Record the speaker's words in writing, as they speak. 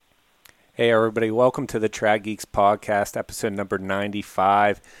Hey, everybody. Welcome to the Trad Geeks podcast, episode number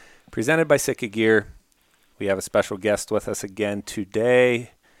 95, presented by Sitka Gear. We have a special guest with us again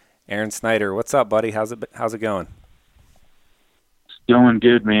today, Aaron Snyder. What's up, buddy? How's it going? It's going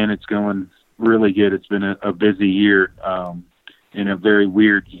good, man. It's going really good. It's been a busy year and a very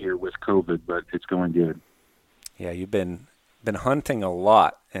weird year with COVID, but it's going good. Yeah, you've been hunting a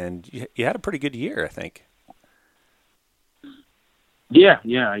lot, and you had a pretty good year, I think. Yeah,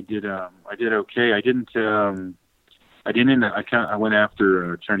 I did. I did okay. I went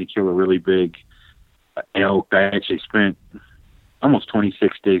after trying to kill a really big elk. I actually spent almost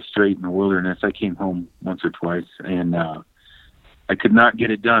 26 days straight in the wilderness. I came home once or twice, and I could not get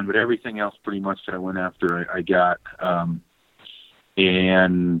it done. But everything else, pretty much, that I went after, I got.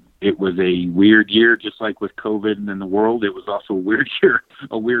 And it was a weird year, just like with COVID and in the world. It was also a weird year,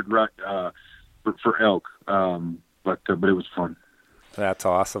 a weird rut for elk. But it was fun. That's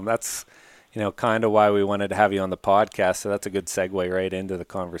awesome. That's, kind of why we wanted to have you on the podcast. So that's a good segue right into the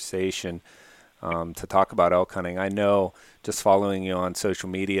conversation to talk about elk hunting. I know just following you on social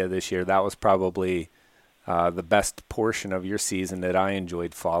media this year, that was probably the best portion of your season that I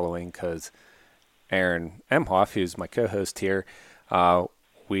enjoyed following because Aaron Emhoff, who's my co-host here,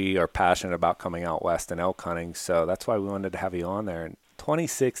 we are passionate about coming out west and elk hunting. So that's why we wanted to have you on there. And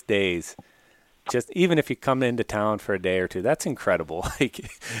 26 days. Just even if you come into town for a day or two, that's incredible.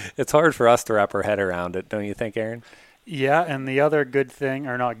 Like, it's hard for us to wrap our head around it, don't you think, Aaron? Yeah, and the other good thing,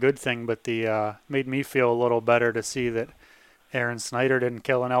 or not good thing, but the made me feel a little better to see that Aaron Snyder didn't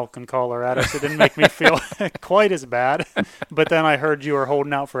kill an elk in Colorado, so it didn't make me feel quite as bad. But then I heard you were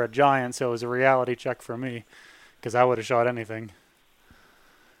holding out for a giant, so it was a reality check for me, because I would have shot anything.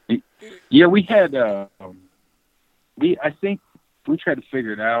 Yeah, we had. I think we tried to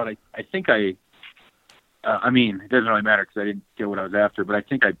figure it out. I mean, it doesn't really matter because I didn't get what I was after, but I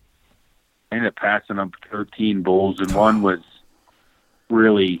think I ended up passing up 13 bulls, and one was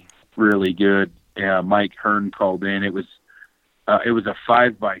really, really good. Mike Hearn called in. It was a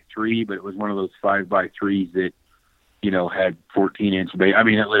 5x3, but it was one of those 5x3s that, had 14-inch base. I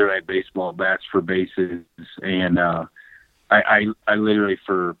mean, it literally had baseball bats for bases, and I literally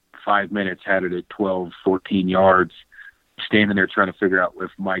for 5 minutes had it at 12, 14 yards, standing there trying to figure out if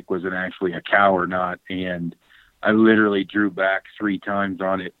Mike wasn't actually a cow or not. And I literally drew back 3 times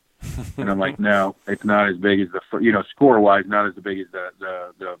on it. And I'm like, no, it's not as big as score-wise, not as big as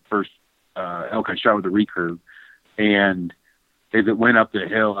the first elk I shot with the recurve. And as it went up the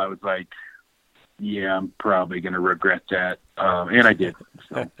hill, I was like, yeah, I'm probably going to regret that. And I did.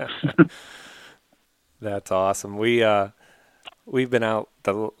 So. That's awesome. We've been out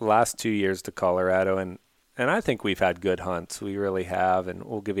the last 2 years to Colorado, and I think we've had good hunts. We really have, and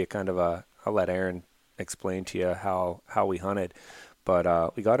we'll give you I'll let Aaron explain to you how we hunted.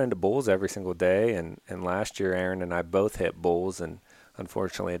 But we got into bulls every single day, and last year Aaron and I both hit bulls, and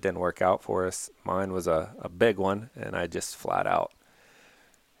unfortunately it didn't work out for us. Mine was a big one, and I just flat out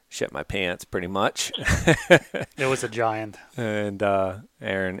shit my pants pretty much. It was a giant. And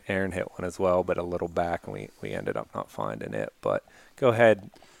Aaron hit one as well, but a little back, and we ended up not finding it. But go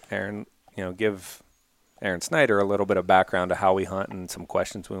ahead, Aaron, give Aaron Snyder a little bit of background to how we hunt and some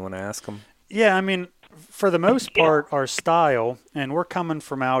questions we want to ask him. Yeah, I mean, for the most part, our style, and we're coming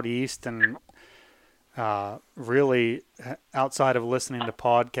from out east, and really outside of listening to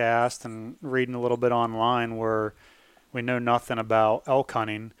podcasts and reading a little bit online, where we know nothing about elk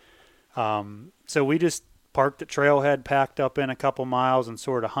hunting. So we just parked at Trailhead, packed up in a couple miles, and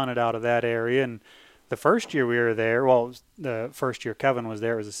sort of hunted out of that area. And the first year we were there, well, it was the first year Kevin was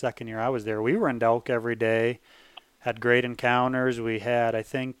there, it was the second year I was there, we were in elk every day, had great encounters. We had, I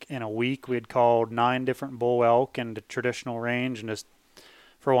think, in a week we had called 9 different bull elk into traditional range, and just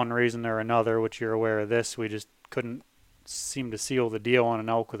for one reason or another, which you're aware of this, we just couldn't seem to seal the deal on an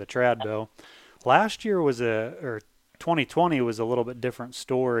elk with a trad bow. Last year 2020 was a little bit different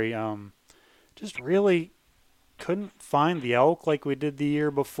story. Just really couldn't find the elk like we did the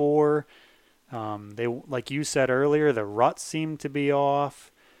year before. They, like you said earlier, the ruts seemed to be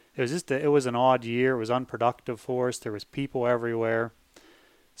off. It was an odd year. It was unproductive for us. There was people everywhere.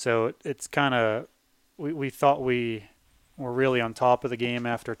 So it's kind of, we thought we were really on top of the game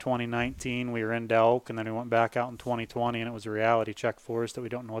after 2019. We were in elk, and then we went back out in 2020, and it was a reality check for us that we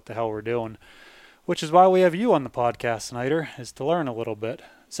don't know what the hell we're doing. Which is why we have you on the podcast, Snyder, is to learn a little bit.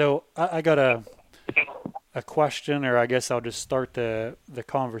 So I got a question, or I guess I'll just start the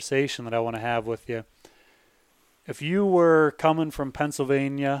conversation that I want to have with you. If you were coming from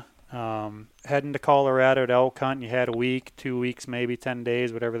Pennsylvania, heading to Colorado to elk hunt, you had a week, 2 weeks, maybe 10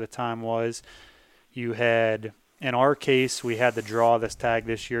 days, whatever the time was. You had in our case, we had to draw this tag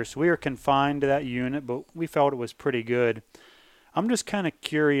this year, so we were confined to that unit, but we felt it was pretty good. I'm just kind of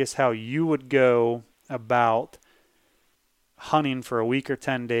curious how you would go about hunting for a week or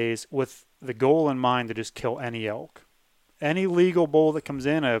 10 days with the goal in mind to just kill any elk. Any legal bull that comes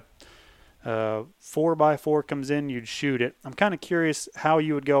in, a 4x4 comes in, you'd shoot it. I'm kind of curious how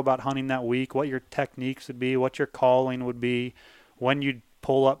you would go about hunting that week, what your techniques would be, what your calling would be, when you'd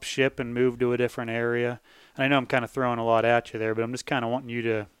pull up ship and move to a different area. And I know I'm kind of throwing a lot at you there, but I'm just kind of wanting you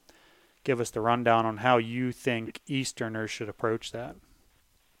to give us the rundown on how you think Easterners should approach that.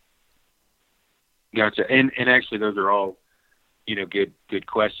 Gotcha. And actually, those are all, good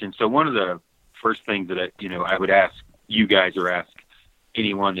questions. So one of the first things that I would ask you guys or ask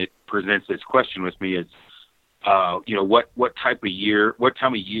anyone that presents this question with me is, what time of year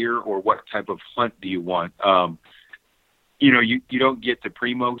or what type of hunt do you want? You don't get the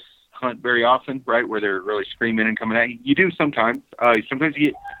primos hunt very often, right? Where they're really screaming and coming at you. You do sometimes. Sometimes you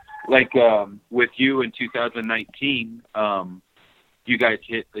get, like with you in 2019, you guys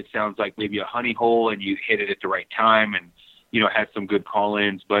hit, it sounds like maybe a honey hole, and you hit it at the right time and, had some good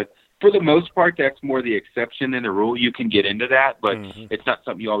call-ins. But for the most part, that's more the exception than the rule. You can get into that, but it's not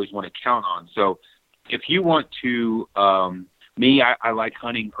something you always want to count on. So if you want to, I like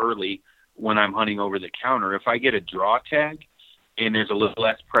hunting early when I'm hunting over the counter. If I get a draw tag and there's a little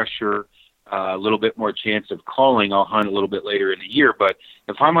less pressure, a little bit more chance of calling, I'll hunt a little bit later in the year. But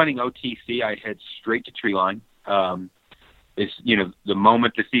if I'm hunting OTC, I head straight to tree line. It's, the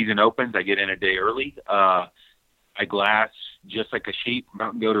moment the season opens, I get in a day early. I glass just like a sheep,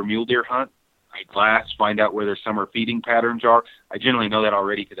 mountain goat or mule deer hunt. I glass, find out where their summer feeding patterns are. I generally know that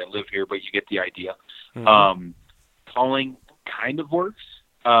already because I live here, but you get the idea. Calling kind of works.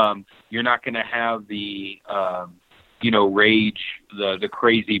 You're not going to have the, rage, the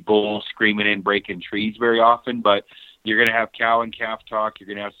crazy bull screaming and breaking trees very often, but you're going to have cow and calf talk. You're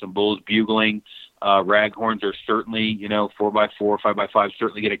going to have some bulls bugling. Raghorns are certainly, 4x4, 5x5,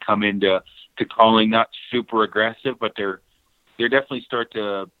 certainly going to come into calling, not super aggressive, but they're definitely start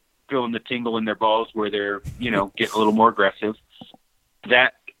to feeling the tingle in their balls where they're, getting a little more aggressive.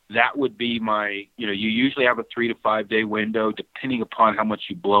 That would be my, you usually have a 3 to 5 day window, depending upon how much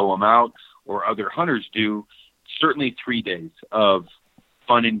you blow them out or other hunters do. Certainly 3 days of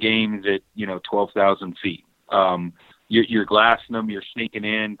fun and games at, 12,000 feet. You're glassing them, you're sneaking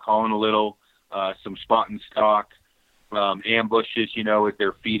in, calling a little, some spot and stalk, ambushes, as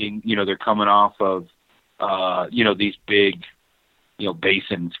they're feeding, they're coming off of, these big,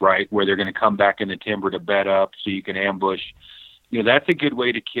 basins, right, where they're going to come back in the timber to bed up so you can ambush. That's a good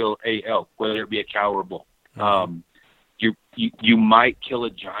way to kill a elk, whether it be a cow or bull. You might kill a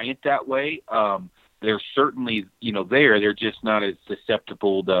giant that way. They're certainly, they're just not as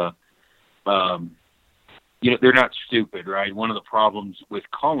susceptible to, they're not stupid, right? One of the problems with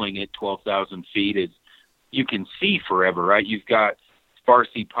calling at 12,000 feet is you can see forever, right? You've got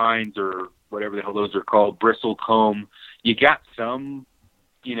Farsi pines or whatever the hell those are called, bristlecomb. You got some,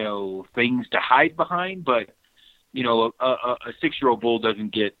 things to hide behind, but, a 6-year-old bull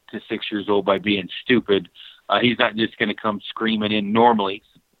doesn't get to 6 years old by being stupid. He's not just going to come screaming in normally.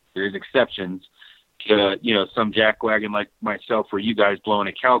 There's exceptions to, some jackwagon like myself or you guys blowing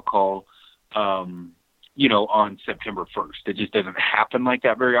a cow call, on September 1st. It just doesn't happen like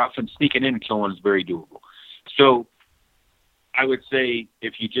that very often. Sneaking in and killing is very doable. So I would say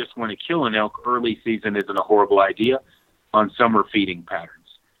if you just want to kill an elk, early season isn't a horrible idea on summer feeding patterns.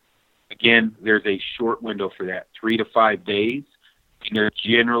 Again, there's a short window for that, 3 to 5 days, and they're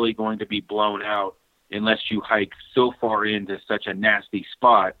generally going to be blown out unless you hike so far into such a nasty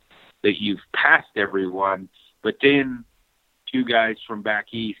spot that you've passed everyone. But then 2 guys from back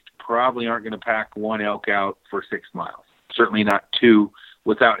east probably aren't going to pack 1 elk out for 6 miles. Certainly not 2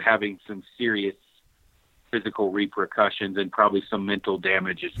 without having some serious physical repercussions and probably some mental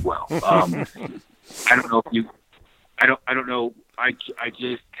damage as well. I don't know if you, I don't know. I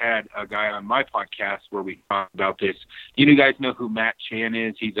just had a guy on my podcast where we talked about this. You guys know who Matt Chan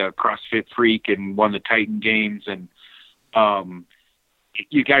is? He's a CrossFit freak and won the Titan Games. And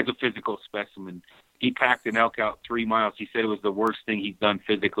you guys a physical specimen. He packed an elk out 3 miles. He said it was the worst thing he's done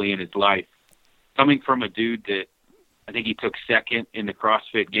physically in his life. Coming from a dude that I think he took second in the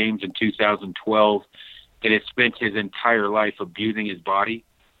CrossFit Games in 2012 and has spent his entire life abusing his body,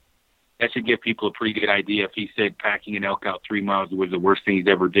 that should give people a pretty good idea. If he said packing an elk out 3 miles was the worst thing he's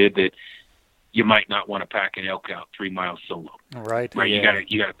ever did, that you might not want to pack an elk out 3 miles solo. Right. Right. Yeah.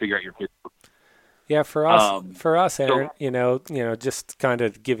 You got to figure out your physical. Yeah, for us, Aaron, just kind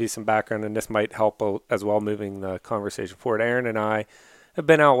of give you some background, and this might help as well moving the conversation forward. Aaron and I have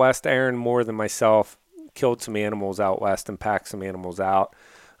been out west. Aaron more than myself killed some animals out west and packed some animals out.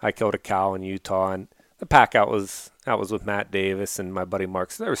 I killed a cow in Utah, and the pack out was with Matt Davis and my buddy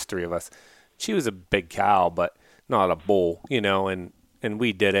Mark. So there was 3 of us. She was a big cow, but not a bull, and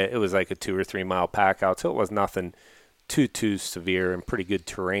we did it. It was like a 2 or 3 mile pack out, so it was nothing too severe and pretty good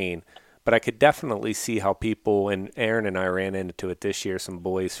terrain. But I could definitely see how people, and Aaron and I ran into it this year, some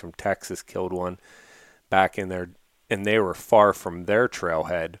boys from Texas killed one back in there, and they were far from their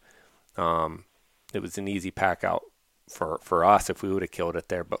trailhead. It was an easy pack out for us if we would have killed it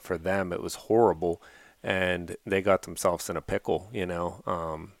there, but for them it was horrible, and they got themselves in a pickle,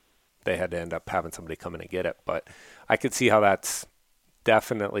 They had to end up having somebody come in and get it. But I could see how that's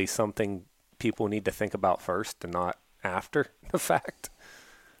definitely something people need to think about first and not after the fact.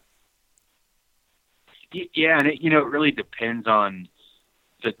 Yeah, and it really depends on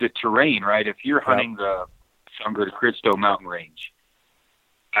the terrain, right? If you're hunting the Sangre de Cristo mountain range,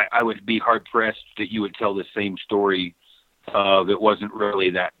 I would be hard pressed that you would tell the same story of it wasn't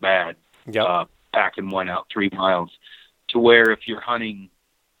really that bad. Packing one out 3 miles, to where if you're hunting,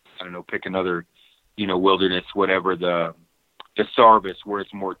 I don't know, pick another, wilderness, whatever, the Sarvis, where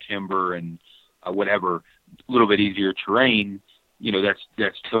it's more timber and whatever, a little bit easier terrain,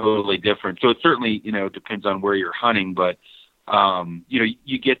 that's totally different. So it certainly, depends on where you're hunting, but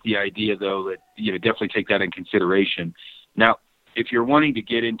you get the idea though that, definitely take that in consideration. Now, if you're wanting to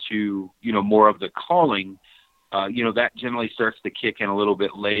get into, more of the calling, that generally starts to kick in a little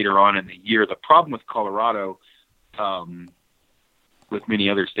bit later on in the year. The problem with Colorado, with many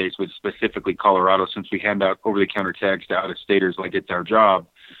other states, but specifically Colorado, since we hand out over-the-counter tags to out-of-staters like it's our job,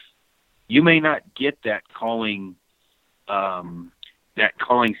 you may not get that calling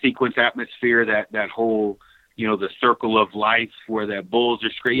sequence atmosphere, that whole, the circle of life where the bulls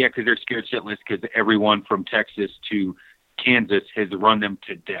are scared. Yeah, because they're scared shitless because everyone from Texas to Kansas has run them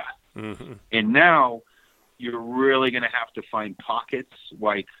to death. Mm-hmm. And now you're really going to have to find pockets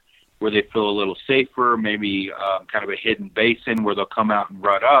like where they feel a little safer, maybe kind of a hidden basin where they'll come out and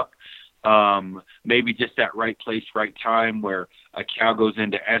rut up. Maybe just that right place, right time where a cow goes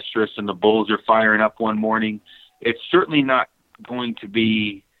into estrus and the bulls are firing up one morning. It's certainly not going to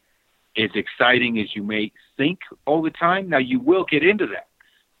be as exciting as you may think all the time. Now, you will get into that.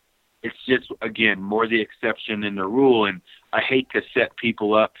 It's just, again, more the exception than the rule. And I hate to set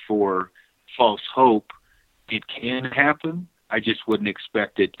people up for false hope. It can happen. I just wouldn't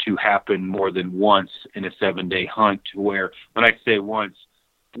expect it to happen more than once in a 7-day hunt, where when I say once,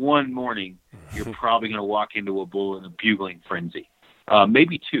 one morning, you're probably going to walk into a bull in a bugling frenzy.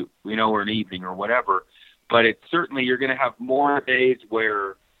 Maybe 2, or an evening or whatever. But it's certainly, you're going to have more days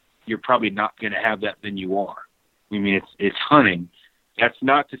where you're probably not going to have that than you are. I mean, it's hunting. That's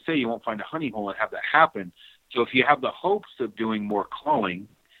not to say you won't find a hunting hole and have that happen. So if you have the hopes of doing more calling,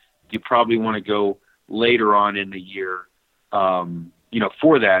 you probably want to go later on in the year,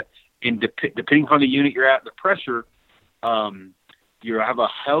 for that. And depending on the unit you're at, the pressure, you have a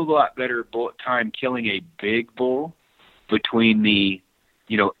hell of a lot better time killing a big bull between the,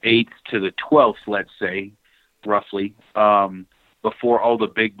 8th to the 12th, let's say, roughly, before all the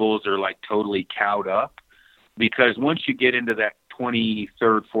big bulls are like totally cowed up. Because once you get into that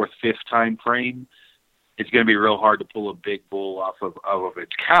 23rd, 4th, 5th time frame, it's going to be real hard to pull a big bull off of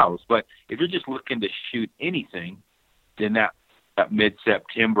its cows. But if you're just looking to shoot anything, then that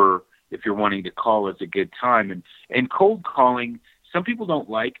mid-September, if you're wanting to call, is a good time. And cold calling, some people don't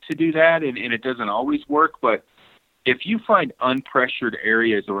like to do that, and it doesn't always work. But if you find unpressured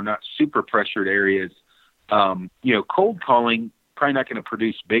areas or not super pressured areas, cold calling probably not going to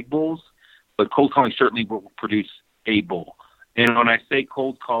produce big bulls, but cold calling certainly will produce a bull. And when I say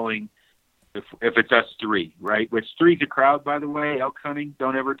cold calling, if it's us 3, right? Which 3's a crowd, by the way. Elk hunting,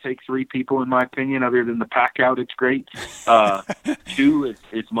 don't ever take 3 people, in my opinion, other than the pack out. It's great. 2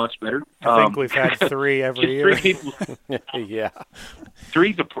 is much better. I think we've had 3 every year. 3 people. Yeah.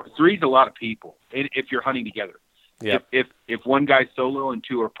 3's a lot of people if you're hunting together. Yep. If one guy's solo and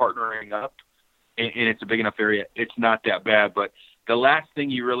 2 are partnering up, and it's a big enough area, it's not that bad. But the last thing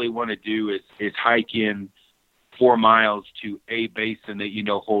you really want to do is hike in 4 miles to a basin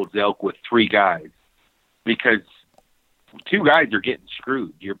that holds elk with 3 guys, because 2 guys are getting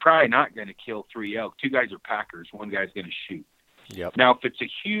screwed. You're probably not going to kill 3 elk. 2 guys are packers. 1 guy's going to shoot. Yep. Now, if it's a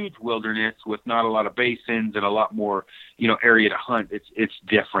huge wilderness with not a lot of basins and a lot more, area to hunt, it's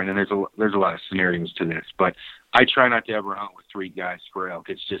different, and there's a lot of scenarios to this. But I try not to ever hunt with 3 guys for elk.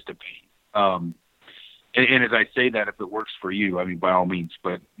 It's just a pain. And as I say that, if it works for you, I mean, by all means.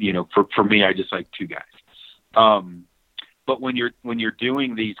 But for me, I just like 2 guys. But when you're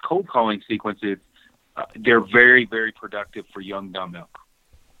doing these cold calling sequences, they're very, very productive for young dumb elk,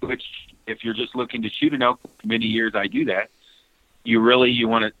 which if you're just looking to shoot an elk, many years I do that. You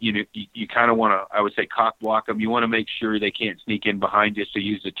want to, you kind of want to, I would say, cock block them. You want to make sure they can't sneak in behind you, so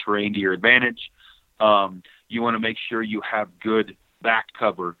use the terrain to your advantage. You want to make sure you have good back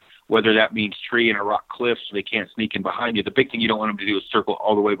cover, whether that means tree and a rock cliff so they can't sneak in behind you. The big thing you don't want them to do is circle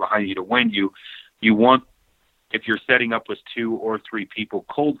all the way behind you to wind you. You want, if you're setting up with 2 or 3 people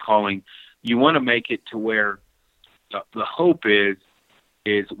cold calling, you want to make it to where the hope is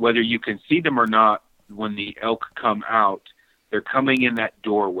whether you can see them or not, when the elk come out, they're coming in that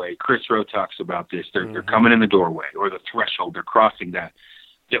doorway. Chris Rowe talks about this. They're coming in the doorway or the threshold. They're crossing that.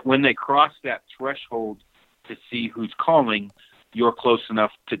 That when they cross that threshold to see who's calling, you're close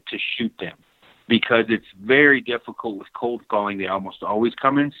enough to shoot them. Because it's very difficult with cold calling. They almost always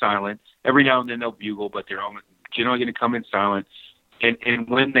come in silent. Every now and then they'll bugle, but they're generally going to come in silent. And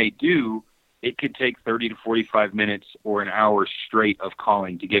when they do, it could take 30 to 45 minutes or an hour straight of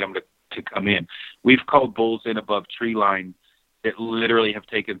calling to get them to come in. We've called bulls in above tree line that literally have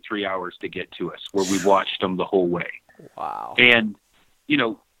taken 3 hours to get to us, where we watched them the whole way. Wow. And,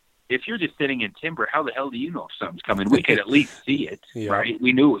 if you're just sitting in timber, how the hell do you know if something's coming? We could at least see it, right?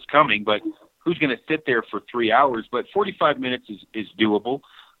 We knew it was coming, but who's going to sit there for 3 hours? But 45 minutes is doable.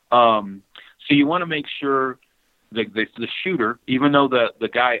 So you want to make sure the shooter, even though the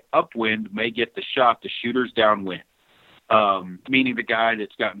guy upwind may get the shot, the shooter's downwind, meaning the guy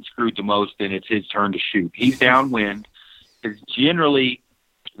that's gotten screwed the most and it's his turn to shoot. He's downwind, because generally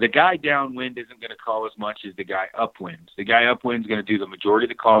the guy downwind isn't going to call as much as the guy upwind. The guy upwind is going to do the majority of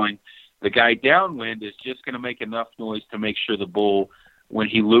the calling. The guy downwind is just going to make enough noise to make sure the bull, when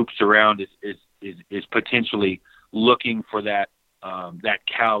he loops around, is potentially looking for that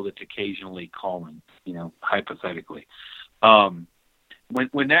cow that's occasionally calling, hypothetically.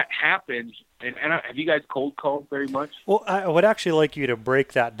 When that happens, and have you guys cold called very much? Well, I would actually like you to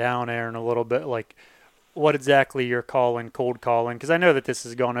break that down, Aaron, a little bit, like what exactly you're calling cold calling, because I know that this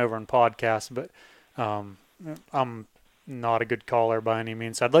has gone over in podcasts, but I'm not a good caller by any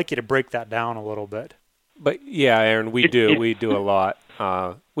means. So I'd like you to break that down a little bit. But yeah, Aaron, we do a lot.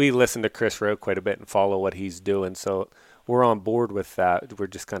 We listen to Chris Rowe quite a bit and follow what he's doing, so we're on board with that. We're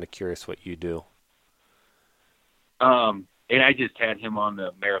just kind of curious what you do. And I just had him on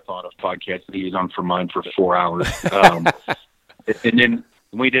the marathon of podcasts that he was on for mine for 4 hours. And then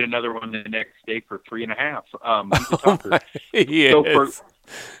we did another one the next day for 3.5. He's a talker. Yes.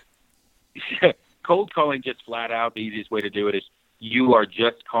 So cold calling, just flat out, the easiest way to do it is you are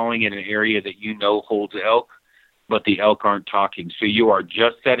just calling in an area that holds elk, but the elk aren't talking. So you are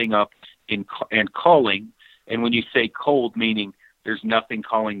just setting up and calling. And when you say cold, meaning there's nothing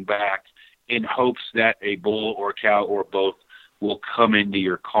calling back, in hopes that a bull or cow or both will come into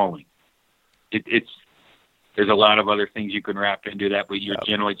your calling. There's a lot of other things you can wrap into that, but you're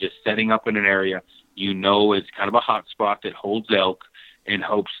generally just setting up in an area is kind of a hot spot that holds elk, in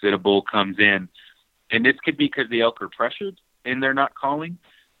hopes that a bull comes in. And this could be because the elk are pressured and they're not calling.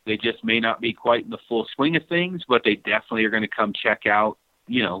 They just may not be quite in the full swing of things, but they definitely are going to come check out,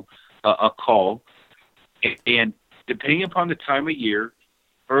 a call. And depending upon the time of year,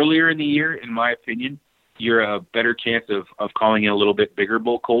 earlier in the year, in my opinion, you're a better chance of calling in a little bit bigger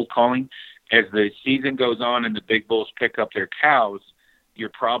bull cold calling. As the season goes on and the big bulls pick up their cows,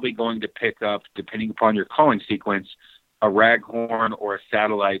 you're probably going to pick up, depending upon your calling sequence, a raghorn or a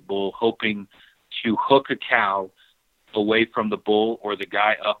satellite bull, hoping to hook a cow away from the bull or the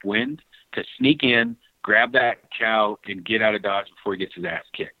guy upwind to sneak in, grab that cow, and get out of dodge before he gets his ass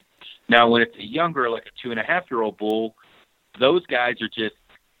kicked. Now, when it's a younger, like a 2.5-year-old bull, those guys are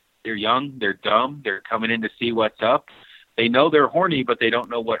they're young, they're dumb, they're coming in to see what's up. They know they're horny, but they don't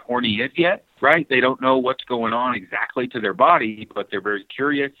know what horny is yet, right? They don't know what's going on exactly to their body, but they're very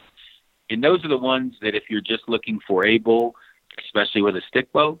curious. And those are the ones that if you're just looking for a bull, especially with a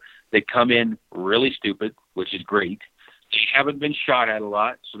stick bow, they come in really stupid, which is great. They haven't been shot at a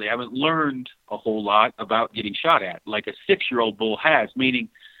lot, so they haven't learned a whole lot about getting shot at, like a 6-year-old bull has, meaning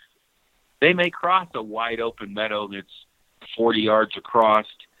they may cross a wide open meadow that's 40 yards across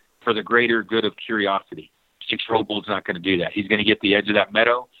for the greater good of curiosity. 6-year-old bull's not going to do that. He's going to get the edge of that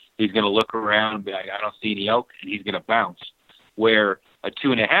meadow. He's going to look around and be like, I don't see any elk, and he's going to bounce. Where a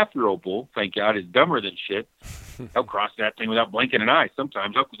 2.5-year-old bull, thank God, is dumber than shit. They'll cross that thing without blinking an eye.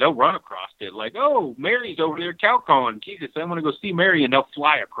 Sometimes they'll run across it like, oh, Mary's over there cow calling. Jesus, I'm going to go see Mary, and they'll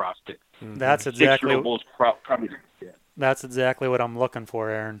fly across it. That's exactly. 6-year-old bulls probably. Yeah. That's exactly what I'm looking for,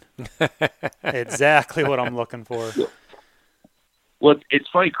 Aaron. Exactly what I'm looking for. Well, it's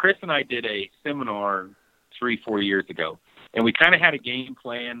funny. Chris and I did a seminar 3-4 years ago, and we kind of had a game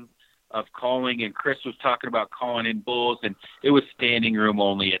plan of calling, and Chris was talking about calling in bulls, and it was standing room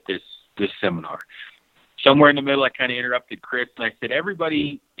only at this this seminar. Somewhere in the middle, I kind of interrupted Chris, and I said,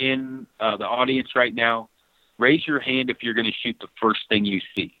 everybody in the audience right now, raise your hand if you're going to shoot the first thing you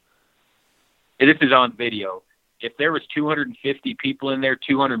see. And this is on video. If there was 250 people in there,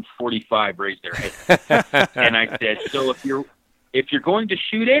 245 raised their hand. And I said, so if you're going to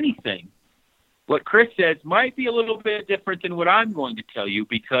shoot anything, what Chris says might be a little bit different than what I'm going to tell you,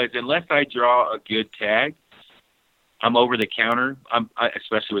 because unless I draw a good tag, I'm over the counter,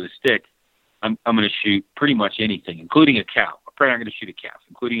 especially with a stick, I'm going to shoot pretty much anything, including a cow. I'm probably not going to shoot a calf,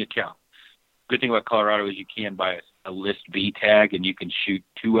 including a cow. Good thing about Colorado is you can buy a List B tag and you can shoot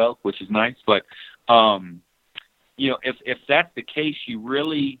 2 elk, which is nice. But, if that's the case, you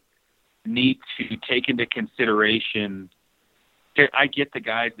really need to take into consideration. I get the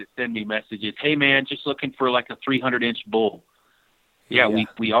guys that send me messages, hey, man, just looking for like a 300-inch bull. Yeah,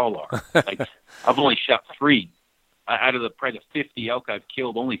 we all are. Like, I've only shot 3. Out of probably the 50 elk I've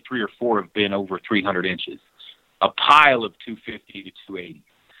killed, only 3 or 4 have been over 300 inches. A pile of 250 to 280.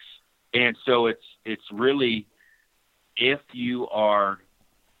 And so it's really, if you are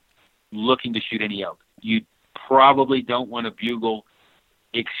looking to shoot any elk, you probably don't want to bugle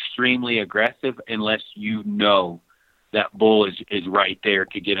extremely aggressive unless you know that bull is right there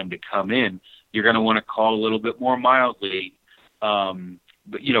to get him to come in. You're going to want to call a little bit more mildly, but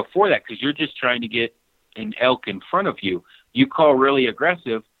for that, because you're just trying to get an elk in front of you. You call really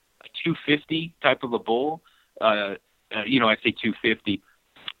aggressive, a 250 type of a bull. I say 250,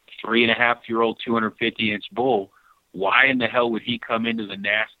 3.5-year-old 250-inch bull. Why in the hell would he come into the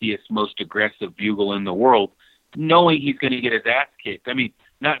nastiest, most aggressive bugle in the world, knowing he's going to get his ass kicked? I mean,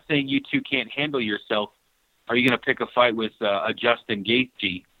 not saying you two can't handle yourself. Are you going to pick a fight with a Justin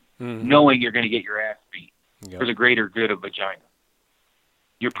Gaethje, knowing you're going to get your ass beat for the greater good of vagina?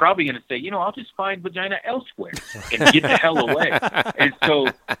 You're probably going to say, I'll just find vagina elsewhere and get the hell away. And so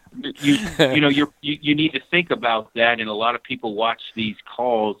you need to think about that. And a lot of people watch these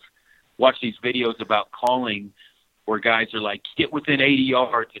videos about calling where guys are like, get within 80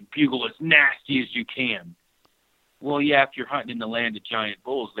 yards and bugle as nasty as you can. Well, yeah, if you're hunting in the land of giant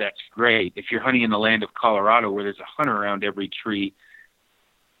bulls, that's great. If you're hunting in the land of Colorado where there's a hunter around every tree,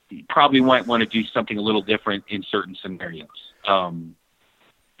 you probably might want to do something a little different in certain scenarios. Am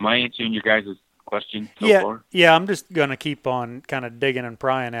I answering your guys' question so far? Yeah, I'm just going to keep on kind of digging and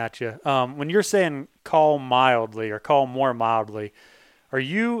prying at you. When you're saying call mildly or call more mildly,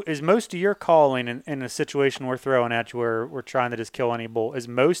 is most of your calling in a situation we're throwing at you where we're trying to just kill any bull, is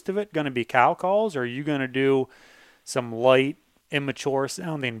most of it going to be cow calls, or are you going to do some light, immature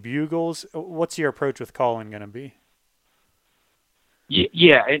sounding bugles? What's your approach with calling going to be?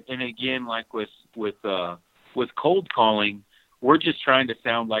 Yeah, and again, like with cold calling, we're just trying to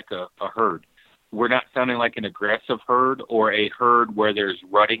sound like a herd. We're not sounding like an aggressive herd or a herd where there's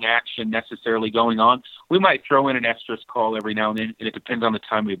rutting action necessarily going on. We might throw in an estrus call every now and then, and it depends on the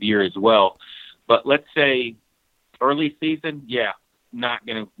time of year as well. But let's say early season, not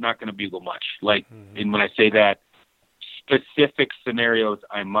gonna bugle much. Like, and when I say that, specific scenarios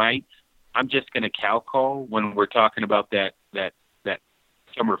I'm just gonna cow call when we're talking about that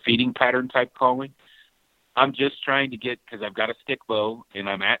summer feeding pattern type calling. I'm just trying to get, because I've got a stick bow and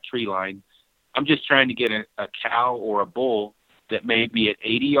I'm at tree line, I'm just trying to get a cow or a bull that may be at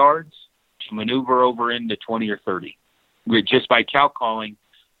 80 yards to maneuver over into 20 or 30. Just by cow calling,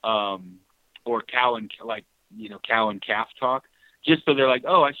 or cow and calf talk, just so they're like,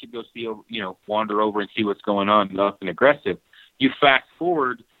 oh, I should go see, wander over and see what's going on, nothing aggressive. You fast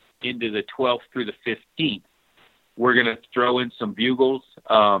forward into the 12th through the 15th, we're going to throw in some bugles.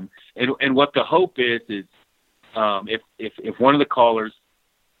 And what the hope is if one of the callers,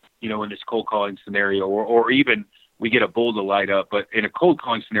 in this cold calling scenario, or even we get a bull to light up, but in a cold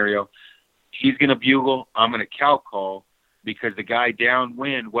calling scenario, he's going to bugle, I'm going to cow call, because the guy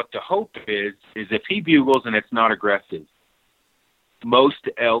downwind, what the hope is if he bugles and it's not aggressive, most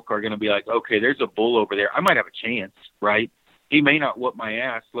elk are going to be like, okay, there's a bull over there. I might have a chance, right? He may not whoop my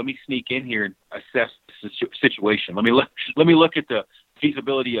ass. Let me sneak in here and assess the situation. Let me look at the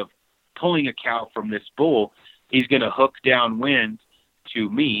feasibility of pulling a cow from this bull. He's going to hook downwind to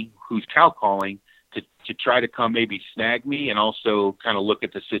me, who's cow calling, to try to come maybe snag me, and also kind of look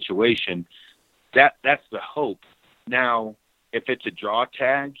at the situation. That's the hope. Now, if it's a draw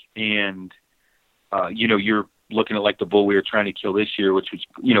tag and you're looking at like the bull we were trying to kill this year, which was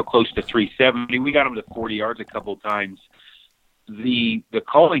close to 370, we got him to 40 yards a couple of times. The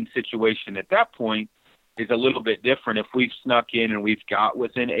calling situation at that point is a little bit different. If we've snuck in and we've got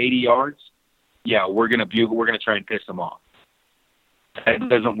within 80 yards, we're going to bugle. We're going to try and piss them off. That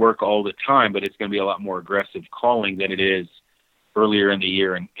doesn't work all the time, but it's going to be a lot more aggressive calling than it is earlier in the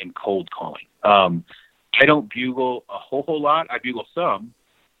year in cold calling. I don't bugle a whole lot. I bugle some,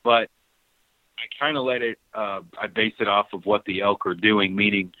 but I kind of let it, I base it off of what the elk are doing,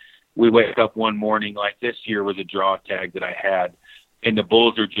 meaning we wake up one morning, like this year was a draw tag that I had, and the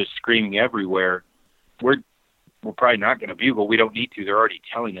bulls are just screaming everywhere. We're probably not going to bugle. We don't need to. They're already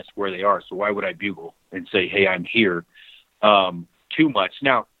telling us where they are. So why would I bugle and say, hey, I'm here, too much?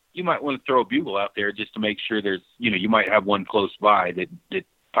 Now, you might want to throw a bugle out there just to make sure there's, you might have one close by that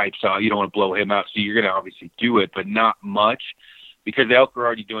pipes out. You don't want to blow him out. So you're going to obviously do it, but not much, because the elk are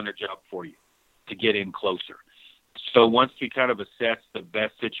already doing their job for you to get in closer. So once we kind of assess the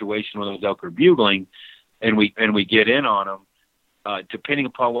best situation when those elk are bugling and we get in on them, depending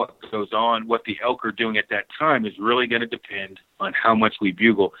upon what goes on, what the elk are doing at that time is really going to depend on how much we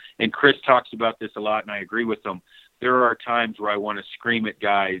bugle. And Chris talks about this a lot, and I agree with him. There are times where I want to scream at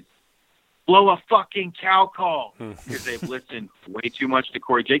guys, blow a fucking cow call, because they've listened way too much to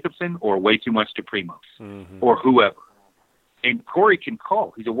Corey Jacobson or way too much to Primos or whoever. And Corey can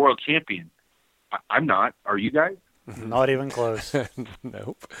call. He's a world champion. I'm not. Are you guys? Not even close.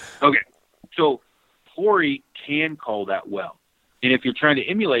 Nope. Okay. So Corey can call that well. And if you're trying to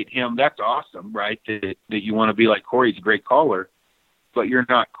emulate him, that's awesome, right? That you want to be like Corey. He's a great caller, but you're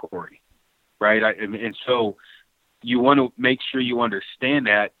not Corey, right? And so you want to make sure you understand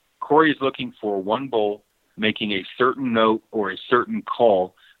that Corey is looking for one bull making a certain note or a certain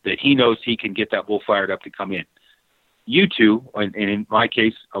call that he knows he can get that bull fired up to come in. You two, and in my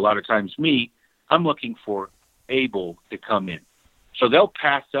case, a lot of times me, I'm looking for a bull to come in. So they'll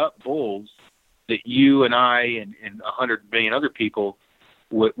pass up bulls that you and I and 100 million other people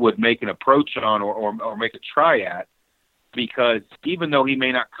would make an approach on or make a try at, because even though he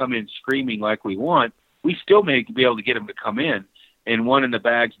may not come in screaming like we want, we still may be able to get him to come in. And one in the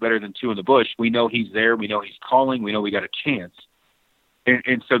bag's better than two in the bush. We know he's there. We know he's calling. We know we got a chance.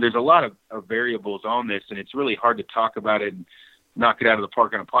 And so there's a lot of variables on this, and it's really hard to talk about it and knock it out of the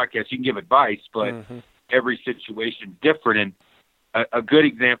park on a podcast. You can give advice, but every situation's different. And a good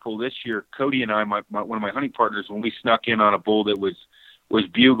example this year, Cody and I, one of my hunting partners, when we snuck in on a bull that was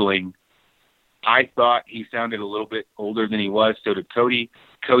bugling, I thought he sounded a little bit older than he was. So did Cody.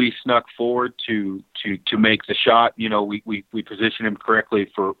 Cody snuck forward to make the shot. We positioned him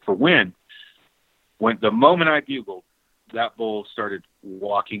correctly for win. When the moment I bugled, that bull started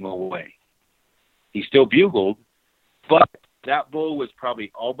walking away. He still bugled, but that bull was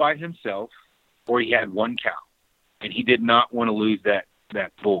probably all by himself, or he had one cow, and he did not want to lose that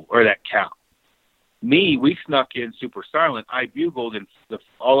bull or that cow. Me, we snuck in super silent. I bugled, and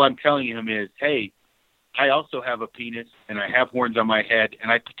all I'm telling him is, hey, I also have a penis, and I have horns on my head, and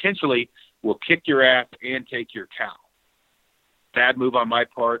I potentially will kick your ass and take your cow. Bad move on my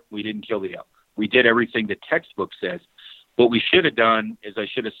part. We didn't kill the elk. We did everything the textbook says. What we should have done is I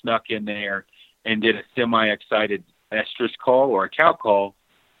should have snuck in there and did a semi-excited estrus call or a cow call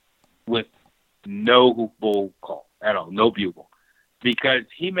with no bull call at all, no bugle. Because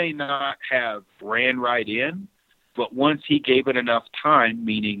he may not have ran right in, but once he gave it enough time,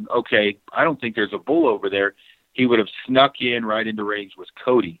 meaning, okay, I don't think there's a bull over there, he would have snuck in right into range with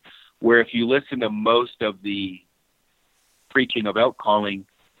Cody. Where if you listen to most of the preaching of elk calling,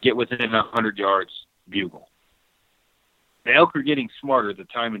 get within 100 yards, bugle. The elk are getting smarter the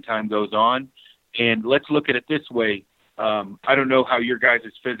time and time goes on. And let's look at it this way. I don't know how your guys'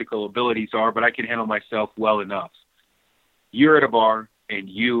 physical abilities are, but I can handle myself well enough. You're at a bar and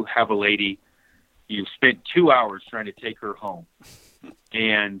you have a lady, you've spent 2 hours trying to take her home.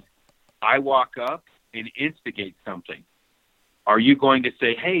 And I walk up and instigate something. Are you going to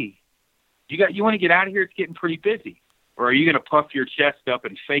say, hey, you want to get out of here? It's getting pretty busy. Or are you going to puff your chest up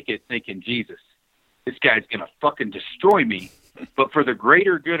and fake it thinking, Jesus, this guy's going to fucking destroy me. But for the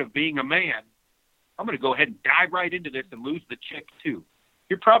greater good of being a man, I'm going to go ahead and dive right into this and lose the chick too.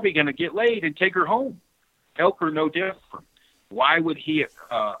 You're probably going to get laid and take her home. Elk are no different. Why would he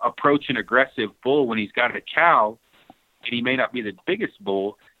approach an aggressive bull when he's got a cow and he may not be the biggest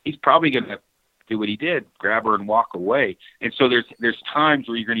bull? He's probably going to do what he did, grab her and walk away. And so there's times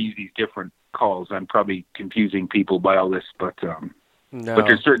where you're going to use these different calls. I'm probably confusing people by all this, but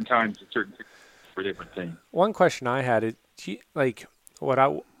there's certain times and certain for different things. One question I had is, like, what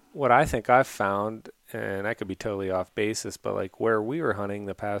I think I've found, and I could be totally off basis, but like where we were hunting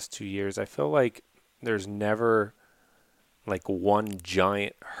the past 2 years, I feel like there's never like one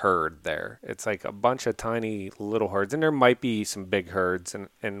giant herd there. It's like a bunch of tiny little herds, and there might be some big herds,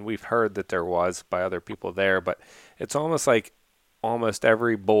 and we've heard that there was by other people there, but it's almost like almost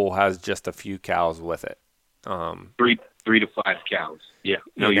every bull has just a few cows with it. 3 to 5 cows. Yeah,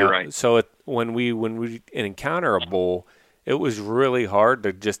 no, you're right. So when we encounter a bull, it was really hard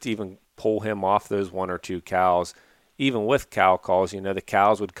to just even pull him off those one or two cows. Even with cow calls, the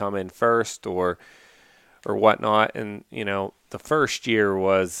cows would come in first or whatnot. And, the first year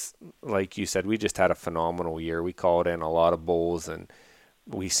was, like you said, we just had a phenomenal year. We called in a lot of bulls and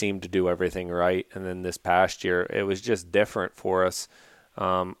we seemed to do everything right. And then this past year, it was just different for us.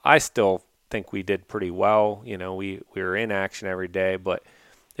 I still think we did pretty well. We were in action every day, but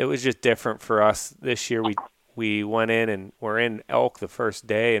it was just different for us this year. We went in and we're in elk the first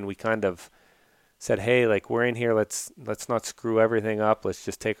day, and we kind of said, hey, like, we're in here, let's not screw everything up. Let's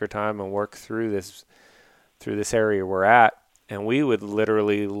just take our time and work through this area we're at. And we would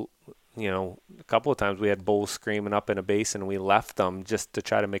literally, a couple of times we had bulls screaming up in a basin, and we left them just to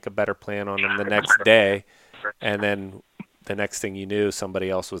try to make a better plan on them the next day. And then the next thing you knew, somebody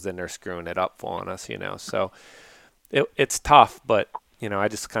else was in there screwing it up on us, So it's tough, but, I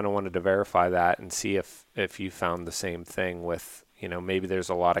just kind of wanted to verify that and see if you found the same thing with, maybe there's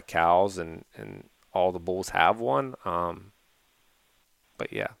a lot of cows and all the bulls have one.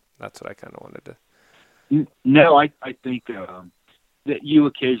 But yeah, that's what I kind of wanted to. No, I think that you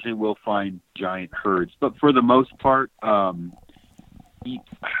occasionally will find giant herds, but for the most part,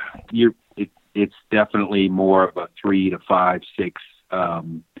 it's definitely more of a 3 to 5, 6,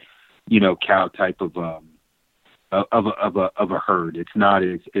 cow type of a herd. It's not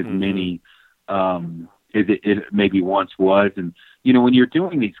as many as it maybe once was. And when you're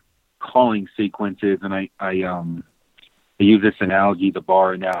doing these calling sequences, and I use this analogy, the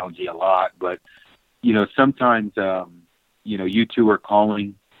bar analogy, a lot, but sometimes, you two are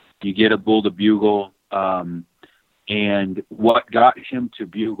calling, you get a bull to bugle, and what got him to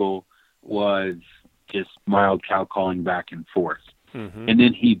bugle was just mild cow calling back and forth. Mm-hmm. And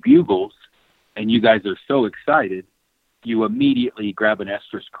then he bugles, and you guys are so excited, you immediately grab an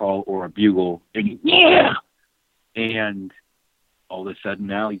estrus call or a bugle, and yeah! And all of a sudden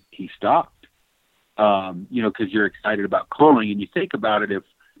now he stopped, because you're excited about calling. And you think about it,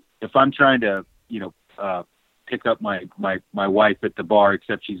 if I'm trying to, pick up my wife at the bar,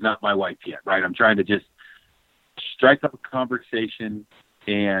 except she's not my wife yet, right? I'm trying to just strike up a conversation,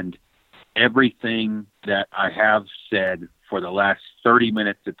 and everything that I have said for the last 30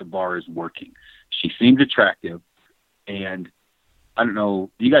 minutes at the bar is working. She seems attractive, and I don't know,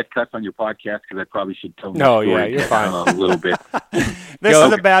 do you guys cuss on your podcast? Because I probably should tell No, yeah, you're fine. A little bit. This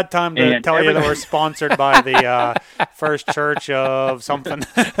is a bad time to tell you that we're sponsored by the First Church of something.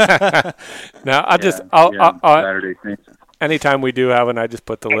 No, I'll Saturday things. Anytime we do have one, I just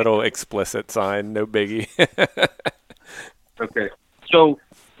put the little explicit sign, no biggie. Okay. So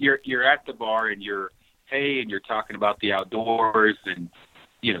you're at the bar, and you're talking about the outdoors, and,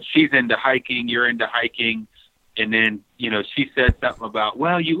 she's into hiking, you're into hiking. And then, she said something about,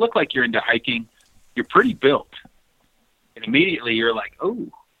 well, you look like you're into hiking. You're pretty built. And immediately you're like, oh,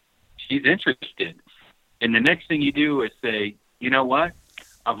 she's interested. And the next thing you do is say, you know what?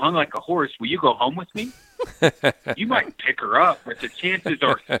 I'm hung like a horse. Will you go home with me? You might pick her up, but the chances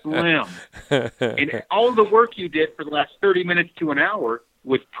are slim. And all the work you did for the last 30 minutes to an hour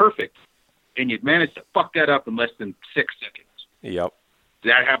was perfect. And you'd managed to fuck that up in less than 6 seconds. Yep.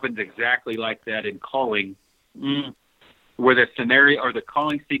 That happens exactly like that in calling. Where the scenario or the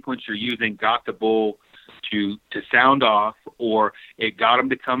calling sequence you're using got the bull to sound off, or it got him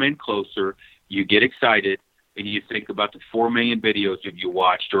to come in closer. You get excited, and you think about the 4 million videos that you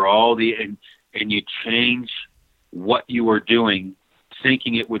watched, or all and you change what you were doing,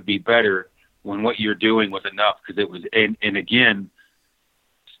 thinking it would be better when what you're doing was enough, because it was. And again,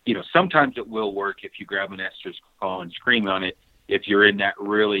 sometimes it will work if you grab an estrus call and scream on it. If you're in that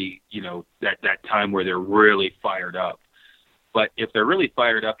really, that time where they're really fired up. But if they're really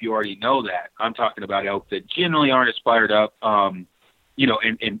fired up, you already know that. I'm talking about elk that generally aren't as fired up, and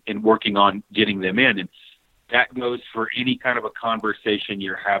working on getting them in. And that goes for any kind of a conversation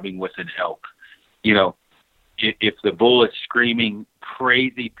you're having with an elk. If the bull is screaming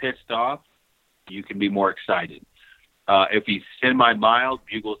crazy pissed off, you can be more excited. If he's semi-mild,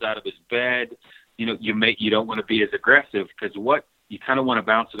 bugles out of his bed, you don't want to be as aggressive, because you kind of want to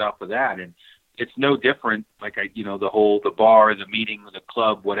bounce it off of that. And it's no different, like the bar, the meeting, the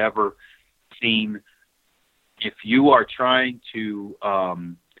club, whatever scene. If you are trying to,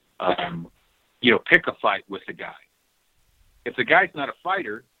 pick a fight with the guy, if the guy's not a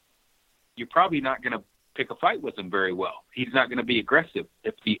fighter, you're probably not going to pick a fight with him very well. He's not going to be aggressive.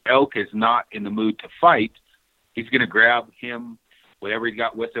 If the elk is not in the mood to fight, he's going to grab him, whatever he's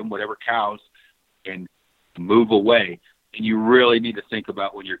got with him, whatever cows, and move away. And you really need to think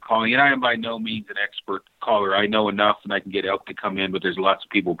about when you're calling. And I am by no means an expert caller. I know enough, and I can get elk to come in, but there's lots of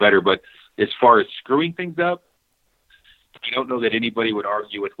people better. But as far as screwing things up, I don't know that anybody would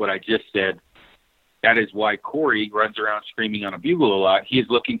argue with what I just said. That is why Corey runs around screaming on a bugle a lot. He is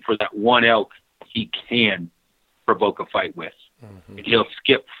looking for that one elk he can provoke a fight with. Mm-hmm. And he'll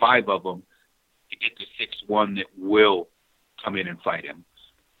skip 5 of them to get to 6-1 that will come in and fight him.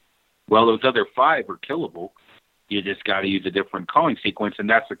 Well, those other 5 are killable. You just got to use a different calling sequence, and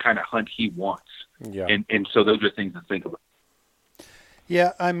that's the kind of hunt he wants. Yeah. And so those are things to think about.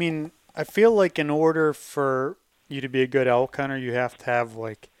 Yeah, I mean, I feel like in order for you to be a good elk hunter, you have to have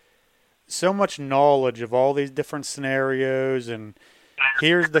like so much knowledge of all these different scenarios, and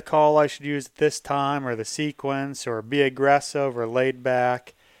here's the call I should use at this time, or the sequence, or be aggressive or laid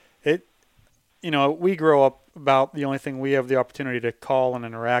back. We grow up about the only thing we have the opportunity to call and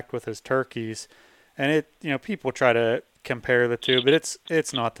interact with is turkeys, and people try to compare the two, but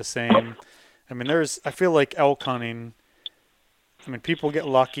it's not the same. I mean, I feel like elk hunting, people get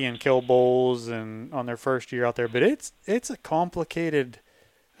lucky and kill bulls and on their first year out there, but it's a complicated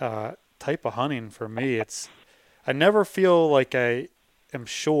type of hunting for me. I never feel like I am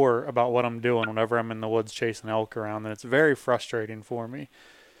sure about what I'm doing whenever I'm in the woods chasing elk around, and it's very frustrating for me.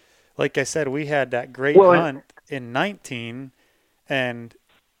 Like I said, we had that great hunt in 19, and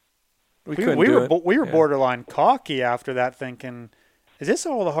we were borderline cocky after that, thinking, is this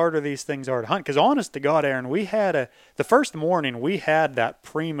all the harder these things are to hunt? Because honest to God, Aaron, we had the first morning we had that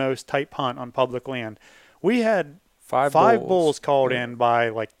Primos type hunt on public land. We had five bulls called in by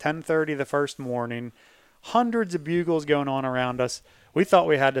like 10:30 the first morning, hundreds of bugles going on around us. We thought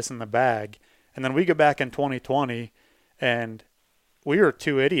we had this in the bag. And then we go back in 2020, and we were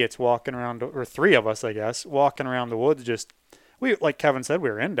 2 idiots walking around, or 3 of us, I guess, walking around the woods. Like Kevin said, we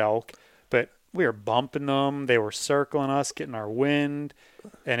were into elk, but we were bumping them. They were circling us, getting our wind,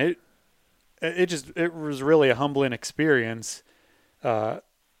 and it was really a humbling experience.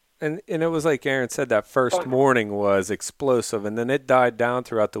 And it was like Aaron said, that first morning was explosive, and then it died down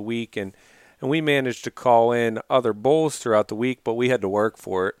throughout the week, and we managed to call in other bulls throughout the week, but we had to work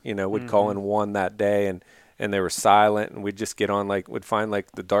for it. We'd call in one that day, and they were silent, and we'd just get on, we'd find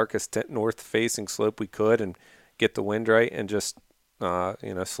the darkest north-facing slope we could and get the wind right and just,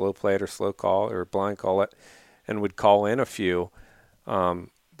 slow play it or slow call or blind call it, and we'd call in a few.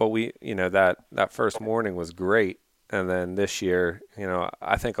 But we, that first morning was great. And then this year,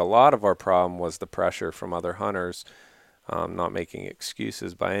 I think a lot of our problem was the pressure from other hunters, not making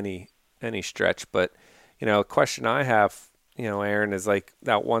excuses by any stretch. But, a question I have, Aaron, is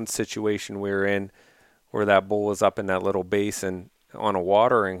that one situation we were in where that bull was up in that little basin on a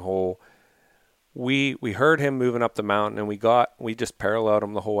watering hole. We heard him moving up the mountain, and we just paralleled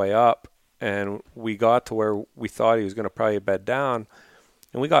him the whole way up, and we got to where we thought he was going to probably bed down,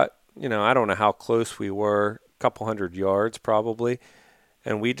 and we got, I don't know how close we were, couple 100 yards probably,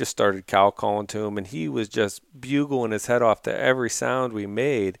 and we just started cow calling to him, and he was just bugling his head off to every sound we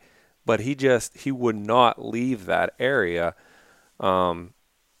made, but he would not leave that area.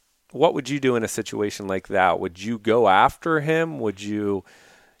 What would you do in a situation like that? Would you go after him? Would you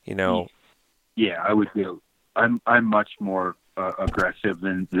Yeah, I would do. I'm much more aggressive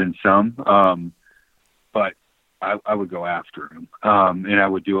than some, but I would go after him, and I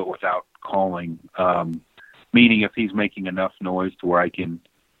would do it without calling. Meaning, if he's making enough noise to where I can,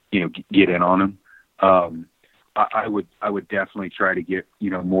 get in on him, I would definitely try to get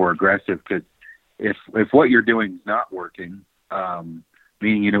more aggressive, because if what you're doing is not working,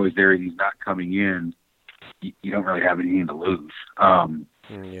 meaning his area he's not coming in, you don't really have anything to lose.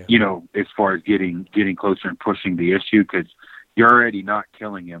 As far as getting closer and pushing the issue, because you're already not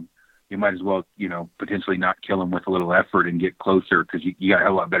killing him. You might as well potentially not kill him with a little effort and get closer, because you got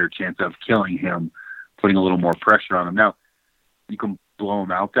a lot better chance of killing him, putting a little more pressure on him. Now, you can blow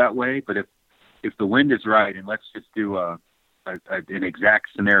him out that way, but if the wind is right, and let's just do an exact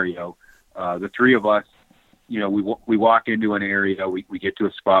scenario, the 3 of us, we walk into an area, we get to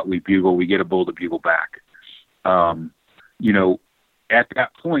a spot, we bugle, we get a bull to bugle back. At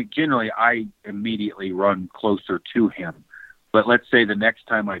that point, generally, I immediately run closer to him. But let's say the next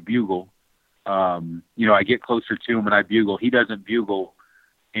time I bugle, I get closer to him and I bugle. He doesn't bugle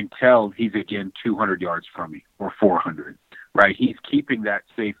until he's again 200 yards from me, or 400, right? He's keeping that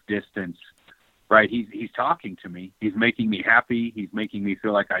safe distance, right? He's talking to me. He's making me happy. He's making me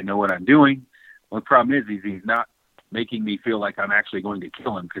feel like I know what I'm doing. Well, the problem is he's not making me feel like I'm actually going to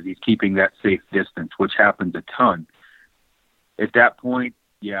kill him, because he's keeping that safe distance, which happens a ton. At that point,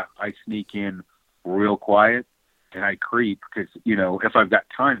 yeah, I sneak in real quiet and I creep, because, if I've got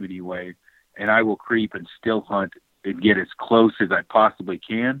time anyway, and I will creep and still hunt and get as close as I possibly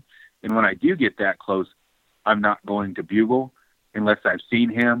can. And when I do get that close, I'm not going to bugle. unless I've seen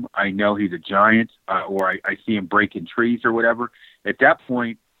him. I know he's a giant, or I see him breaking trees or whatever. At that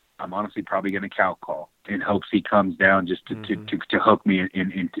point, I'm honestly probably going to cow call in hopes he comes down just to hook me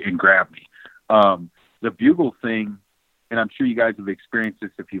and grab me. The bugle thing, and I'm sure you guys have experienced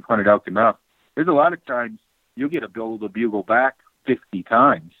this if you've hunted elk enough, there's a lot of times you'll get a bill to bugle back 50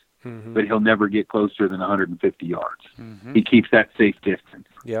 times, but he'll never get closer than 150 yards. He keeps that safe distance.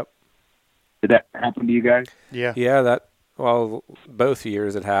 Yep. Did that happen to you guys? Yeah. Yeah, both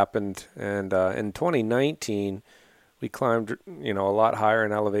years it happened. And in 2019, we climbed, a lot higher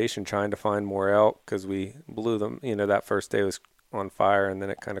in elevation trying to find more elk because we blew them. That first day was on fire, and then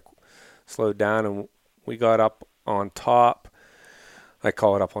it kind of slowed down, and we got up on top. I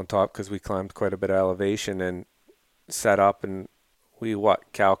call it up on top because we climbed quite a bit of elevation and set up, and we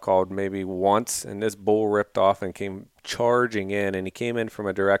cow called maybe once, and this bull ripped off and came charging in, and he came in from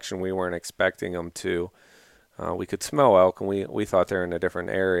a direction we weren't expecting him to. We could smell elk, and we thought they were in a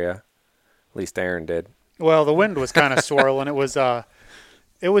different area. At least Aaron did. Well, the wind was kind of swirling. It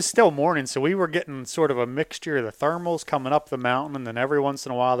was still morning, so we were getting sort of a mixture of the thermals coming up the mountain, and then every once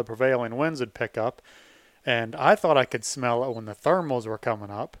in a while the prevailing winds would pick up. And I thought I could smell it when the thermals were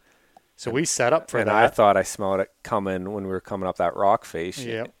coming up. So we set up for that. And I thought I smelled it coming when we were coming up that rock face.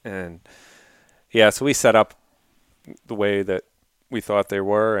 Yep. And, yeah, so we set up the way that we thought they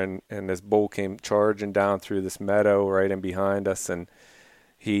were, and this bull came charging down through this meadow right in behind us, and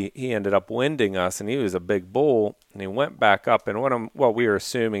he ended up winding us, and he was a big bull, and he went back up, and what we were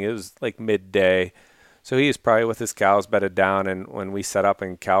assuming, it was like midday, so he was probably with his cows bedded down, and when we set up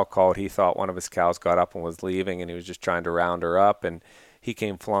and cow called, he thought one of his cows got up and was leaving, and he was just trying to round her up, and he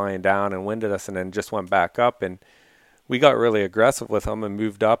came flying down and winded us and then just went back up, and we got really aggressive with him and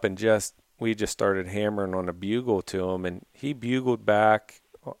moved up, and we just started hammering on a bugle to him, and he bugled back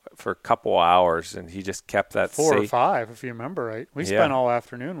for a couple hours, and he just kept that 4 or 5, if you remember right. We spent all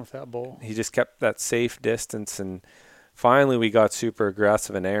afternoon with that bull. He just kept that safe distance, and finally we got super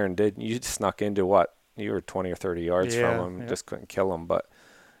aggressive, and Aaron you snuck into you were 20 or 30 yards from him, just couldn't kill him. But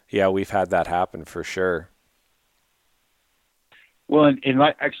yeah, we've had that happen for sure. Well, and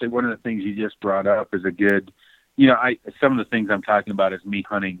actually one of the things you just brought up is a good, some of the things I'm talking about is me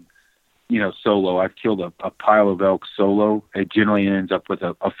hunting, solo. I've killed a pile of elk solo. It generally ends up with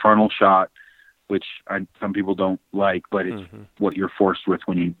a frontal shot, which some people don't like, but it's what you're forced with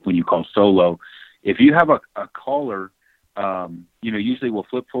when you call solo. If you have a caller, usually we'll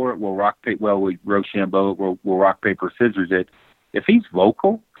flip for it. We'll we Rochambeau it. We'll rock, paper, scissors it. If he's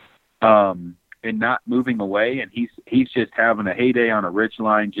vocal, and not moving away, and he's just having a heyday on a ridge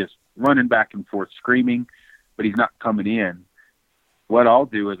line, just running back and forth screaming, but he's not coming in, what I'll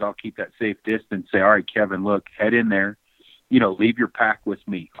do is I'll keep that safe distance, say, all right, Kevin, look, head in there, leave your pack with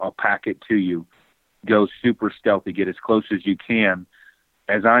me. I'll pack it to you. Go super stealthy, get as close as you can.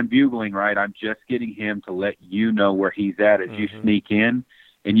 As I'm bugling, right, I'm just getting him to let you know where he's at as you sneak in,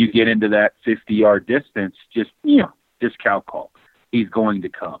 and you get into that 50-yard distance, just cow call. He's going to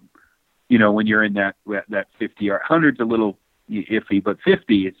come. When you're in that 50-yard, 100's a little iffy, but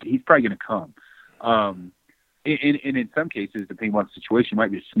 50, he's probably going to come. And in some cases, depending on the situation, you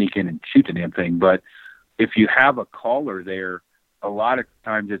might just sneak in and shoot the damn thing. But if you have a caller there, a lot of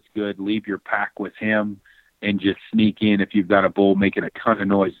times it's good. Leave your pack with him and just sneak in. If you've got a bull making a ton of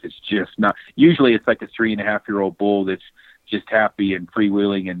noise, it's just not. Usually it's like a 3.5-year-old bull that's just happy and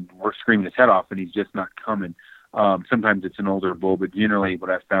freewheeling, and we're screaming his head off, and he's just not coming. Sometimes it's an older bull, but generally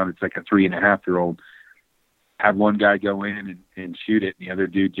what I've found, it's like a 3.5-year-old. Have one guy go in and shoot it, and the other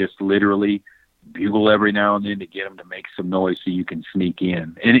dude just literally bugle every now and then to get him to make some noise so you can sneak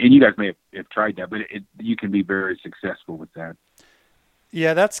in. And you guys may have tried that, but you can be very successful with that.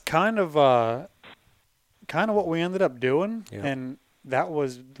 Yeah, that's kind of what we ended up doing. Yeah. And that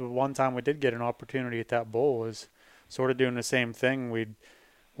was the one time we did get an opportunity at that bull, was sort of doing the same thing.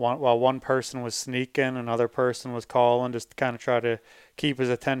 While one person was sneaking, another person was calling, just to kind of try to keep his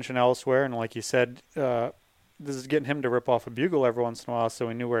attention elsewhere. And like you said, this is getting him to rip off a bugle every once in a while, so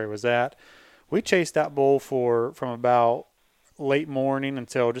we knew where he was at. We chased that bull from about late morning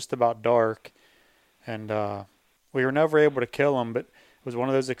until just about dark, and we were never able to kill him, but it was one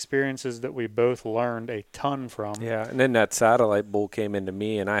of those experiences that we both learned a ton from. Yeah, and then that satellite bull came into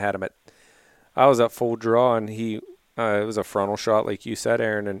me, and I was at full draw, and it was a frontal shot, like you said,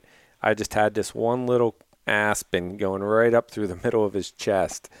 Aaron, and I just had this one little aspen going right up through the middle of his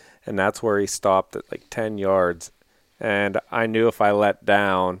chest, and that's where he stopped at like 10 yards. And I knew if I let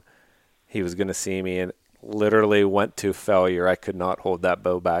down, he was going to see me, and literally went to failure. I could not hold that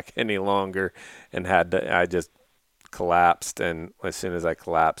bow back any longer, and I just collapsed. And as soon as I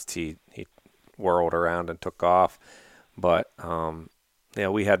collapsed, he whirled around and took off. But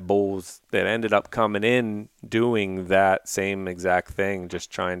we had bulls that ended up coming in doing that same exact thing,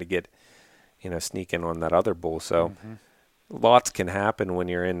 just trying to get, sneak in on that other bull. So lots can happen when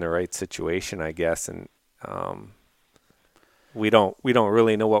you're in the right situation, I guess. And we don't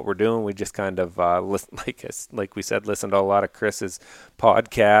really know what we're doing. We just kind of listen, like we said, listen to a lot of Chris's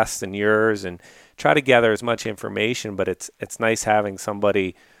podcasts and yours, and try to gather as much information. But it's nice having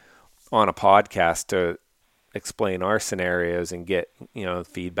somebody on a podcast to explain our scenarios and get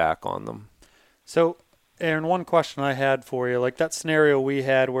feedback on them. So, Aaron, one question I had for you, like that scenario we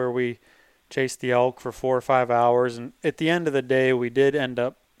had where we chased the elk for 4 or 5 hours, and at the end of the day, we did end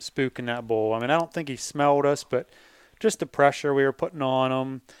up spooking that bull. I mean, I don't think he smelled us, but just the pressure we were putting on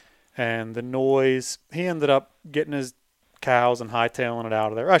him and the noise, he ended up getting his cows and hightailing it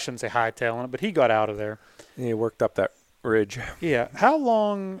out of there. I shouldn't say hightailing it, but he got out of there. He worked up that ridge. Yeah. How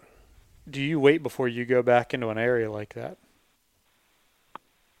long do you wait before you go back into an area like that?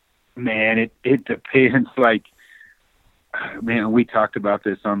 Man, it depends. Like, man, we talked about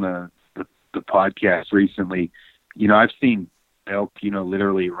this on the podcast recently. I've seen elk,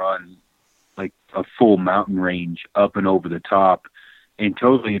 literally run like a full mountain range up and over the top and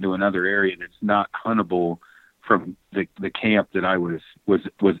totally into another area that's not huntable from the camp that I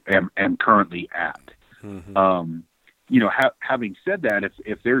am currently at. Mm-hmm. Having said that,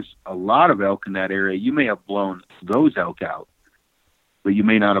 if there's a lot of elk in that area, you may have blown those elk out, but you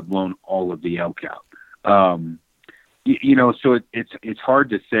may not have blown all of the elk out. So it's hard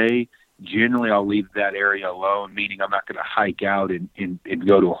to say. Generally, I'll leave that area alone, meaning I'm not going to hike out and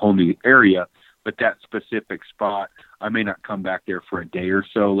go to a whole new area. But that specific spot, I may not come back there for a day or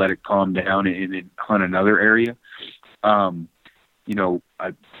so, let it calm down, and then hunt another area.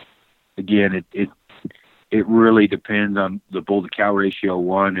 It really depends on the bull to cow ratio,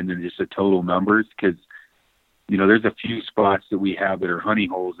 one, and then just the total numbers, because there's a few spots that we have that are honey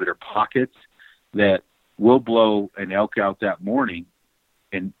holes, that are pockets, that will blow an elk out that morning,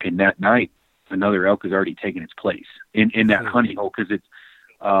 and that night another elk has already taken its place in that honey hole, because it's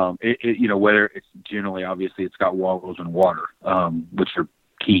whether it's generally, obviously, it's got wallows and water, which are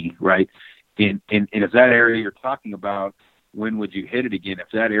key, right? And if that area you're talking about, when would you hit it again?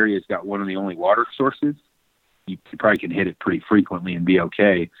 If that area's got one of the only water sources, you probably can hit it pretty frequently and be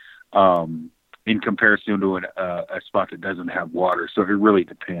okay, in comparison to a spot that doesn't have water. So it really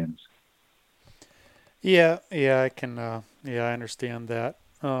depends. Yeah, I can. I understand that.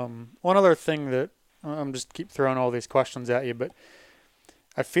 One other thing that I'm just keep throwing all these questions at you, but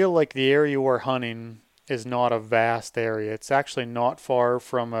I feel like the area we're hunting is not a vast area. It's actually not far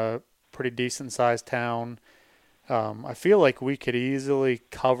from a pretty decent sized town. I feel like we could easily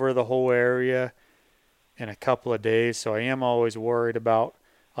cover the whole area in a couple of days, so I am always worried about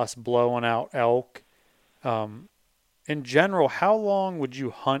us blowing out elk. In general, how long would you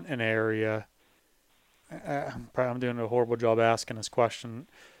hunt an area? I'm doing a horrible job asking this question,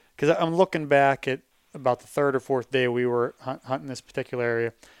 because I'm looking back at about the third or fourth day we were hunting this particular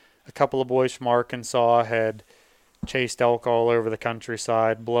area. A couple of boys from Arkansas had chased elk all over the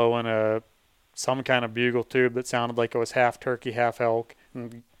countryside, blowing some kind of bugle tube that sounded like it was half turkey, half elk.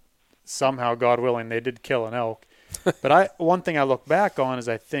 And somehow, God willing, they did kill an elk. But one thing I look back on is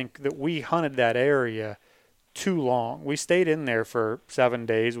I think that we hunted that area too long. We stayed in there for 7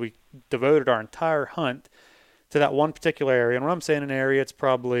 days. We devoted our entire hunt to that one particular area. And when I'm saying an area, it's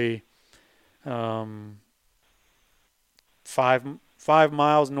probably 5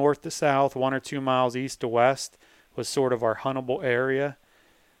 miles north to south, 1 or 2 miles east to west was sort of our huntable area.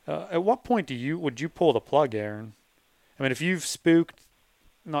 At what point would you pull the plug, Aaron? I mean, if you've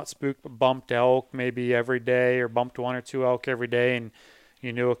bumped elk maybe every day, or bumped 1 or 2 elk every day, and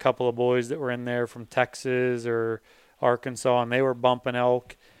you knew a couple of boys that were in there from Texas or Arkansas, and they were bumping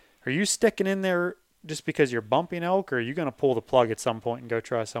elk, are you sticking in there just because you're bumping elk, or are you going to pull the plug at some point and go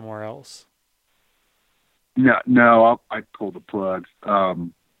try somewhere else? No, I pull the plug.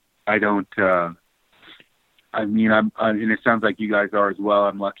 I don't. And it sounds like you guys are as well.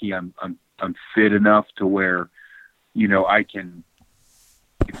 I'm lucky. I'm fit enough to where, I can.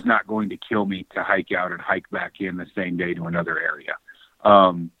 It's not going to kill me to hike out and hike back in the same day to another area.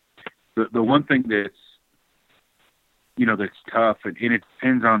 The one thing that's tough, and it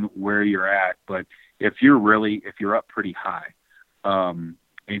depends on where you're at, but if you're up pretty high, and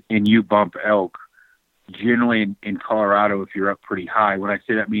you bump elk, generally in Colorado, if you're up pretty high, when I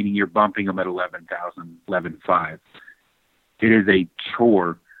say that, meaning you're bumping them at 11,000, 11,500, it is a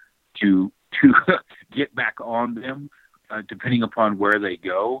chore to get back on them, depending upon where they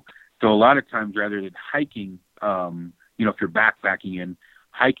go. So a lot of times, rather than hiking, if you're backpacking in,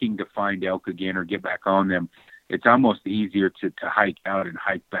 hiking to find elk again or get back on them, it's almost easier to hike out and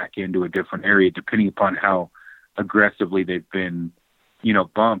hike back into a different area, depending upon how aggressively they've been,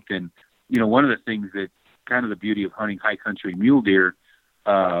 bumped. And, one of the things that kind of the beauty of hunting high country mule deer,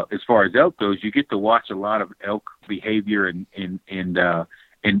 as far as elk goes, you get to watch a lot of elk behavior and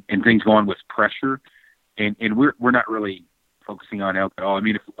things going with pressure. And we're not really focusing on elk at all. I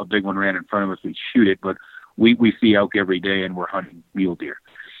mean, if a big one ran in front of us, we'd shoot it, but we see elk every day and we're hunting mule deer.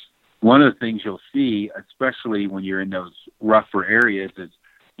 One of the things you'll see, especially when you're in those rougher areas, is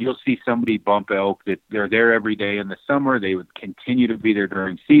you'll see somebody bump elk that they're there every day in the summer. They would continue to be there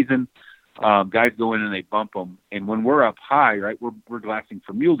during season. Guys go in and they bump them. And when we're up high, right, we're glassing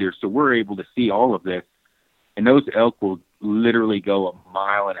for mule deer, so we're able to see all of this. And those elk will literally go 1.5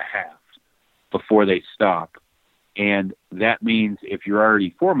 miles before they stop. And that means if you're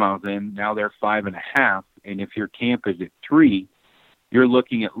already 4 miles in, now they're 5.5. And if your camp is at 3, you're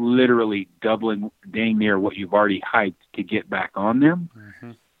looking at literally doubling dang near what you've already hiked to get back on them.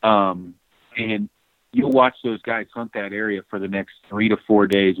 Mm-hmm. And you'll watch those guys hunt that area for the next 3 to 4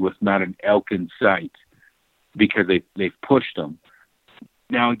 days with not an elk in sight because they've pushed them.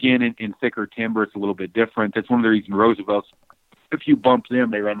 Now, again, in thicker timber, it's a little bit different. That's one of the reasons Roosevelt's, if you bump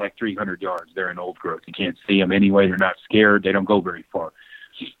them, they run like 300 yards. They're in old growth. You can't see them anyway. They're not scared. They don't go very far.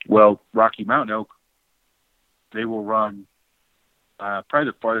 Well, Rocky Mountain elk, they will run. Probably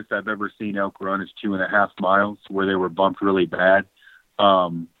the farthest I've ever seen elk run is 2.5 miles, where they were bumped really bad.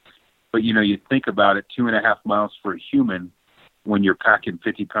 But you think about it, 2.5 miles for a human when you're packing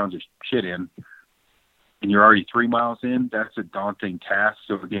 50 pounds of shit in, and you're already 3 miles in. That's a daunting task.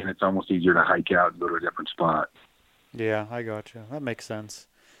 So again, it's almost easier to hike out and go to a different spot. Yeah, I got you. That makes sense.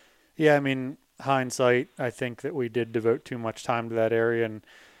 Yeah, I mean, hindsight, I think that we did devote too much time to that area, and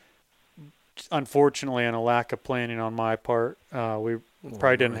unfortunately, and a lack of planning on my part, we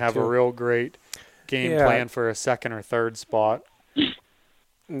probably didn't have a real great game plan for a second or third spot.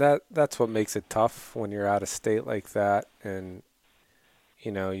 That's what makes it tough when you're out of state like that, and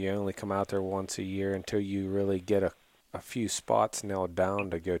you only come out there once a year until you really get a few spots nailed down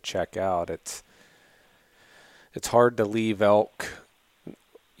to go check out. It's hard to leave elk.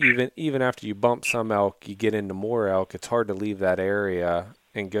 Even after you bump some elk, you get into more elk. It's hard to leave that area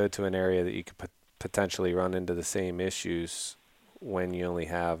and go to an area that you could potentially run into the same issues when you only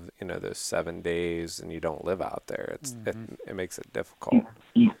have, those 7 days and you don't live out there. It makes it difficult.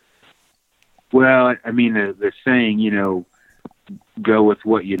 Well, I mean, the saying, go with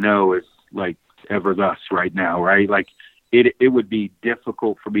what you know is like ever thus right now, right? Like it would be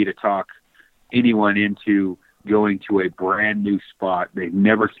difficult for me to talk anyone into going to a brand new spot they've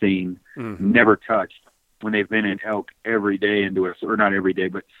never seen, never touched, when they've been in elk every day or not every day,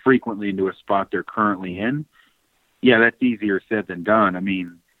 but frequently into a spot they're currently in. Yeah, that's easier said than done. I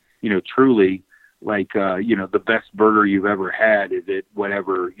mean, truly, like, the best burger you've ever had is at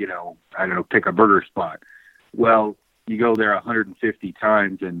whatever, I don't know, pick a burger spot. Well, you go there 150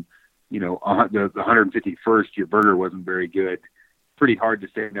 times and, the 151st, your burger wasn't very good. Pretty hard to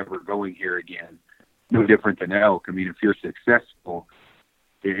say never going here again. No different than elk. I mean, if you're successful,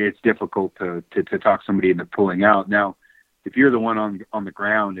 it's difficult to talk somebody into pulling out. Now, if you're the one on the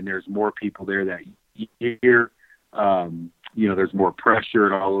ground and there's more people there that year, there's more pressure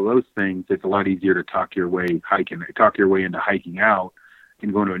and all of those things, it's a lot easier to talk your way into hiking out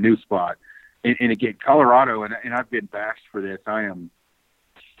and going to a new spot. And again, Colorado, and I've been bashed for this, I am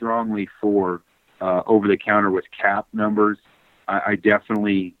strongly for over-the-counter with cap numbers. I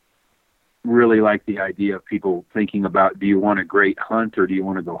definitely really like the idea of people thinking about, do you want a great hunt or do you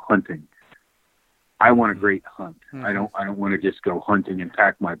want to go hunting? I want a great hunt. Mm-hmm. I don't want to just go hunting and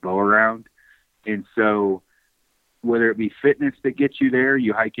pack my bow around. And so whether it be fitness that gets you there,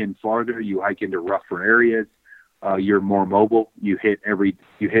 you hike in farther, you hike into rougher areas, you're more mobile. You hit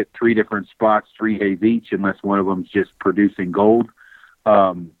 3 different spots, 3 days each, unless one of them's just producing gold.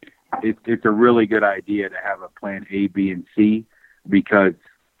 It's a really good idea to have a plan A, B, and C, because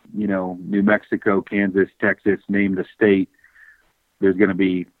New Mexico, Kansas, Texas, name the state, there's going to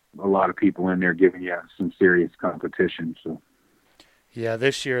be a lot of people in there giving you some serious competition. So, yeah,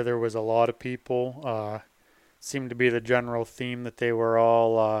 this year there was a lot of people. Seemed to be the general theme that they were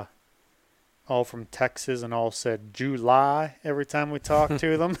all from Texas and all said July every time we talked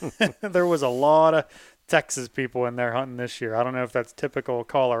to them. There was a lot of Texas people in there hunting this year. I don't know if that's typical of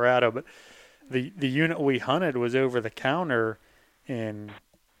Colorado, but the unit we hunted was over the counter in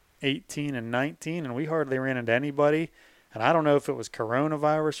 18 and 19, and we hardly ran into anybody. And I don't know if it was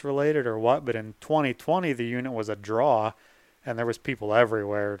coronavirus related or what, but in 2020 the unit was a draw and there was people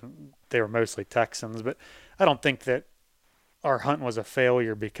everywhere. They were mostly Texans, but I don't think that our hunt was a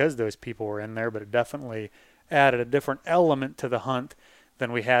failure because those people were in there, but it definitely added a different element to the hunt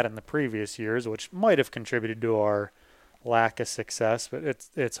than we had in the previous years, which might have contributed to our lack of success, but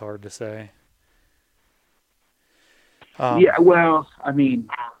it's hard to say. Yeah, well, I mean,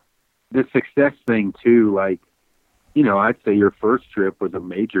 the success thing too, like, you know, I'd say your first trip was a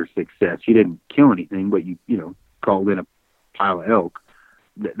major success. You didn't kill anything, but you know, called in a pile of elk.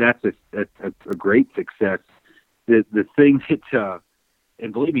 That's a great success. The thing that,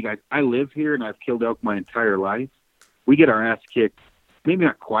 and believe me, guys, I live here and I've killed elk my entire life. We get our ass kicked, maybe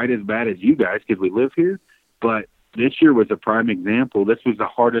not quite as bad as you guys because we live here, but this year was a prime example. This was the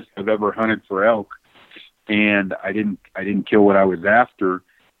hardest I've ever hunted for elk, and I didn't kill what I was after,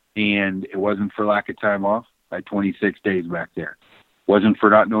 and it wasn't for lack of time off. I had 26 days back there. Wasn't for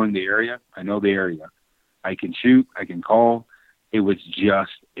not knowing the area. I know the area. I can shoot. I can call. It was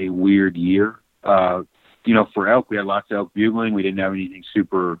just a weird year. You know, for elk, we had lots of elk bugling. We didn't have anything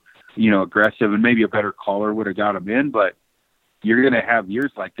super, you know, aggressive, and maybe a better caller would have got them in, but you're going to have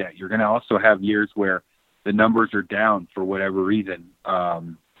years like that. You're going to also have years where the numbers are down for whatever reason.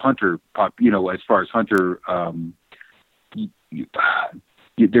 Hunter pop, you know, as far as hunter,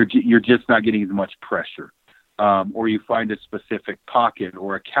 you're just not getting as much pressure. Or you find a specific pocket,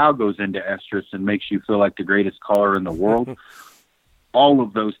 or a cow goes into estrus and makes you feel like the greatest caller in the world. All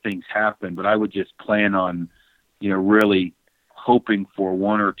of those things happen, but I would just plan on, you know, really hoping for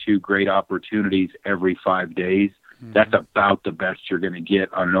one or two great opportunities every 5 days. Mm-hmm. That's about the best you're going to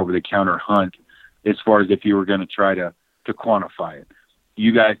get on an over-the-counter hunt as far as if you were going to try to quantify it.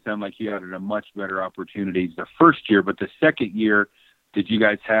 You guys sound like you had a much better opportunities the first year, but the second year, did you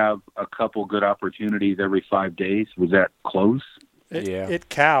guys have a couple good opportunities every 5 days? Was that close? It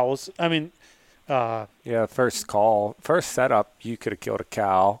cows. I mean, first setup, you could have killed a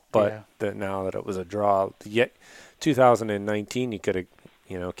cow, but now that it was a draw, yet 2019, you could have,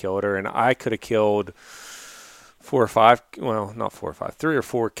 you know, killed her, and I could have killed 3 or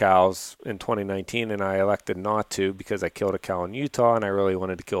 4 cows in 2019, and I elected not to because I killed a cow in Utah, and I really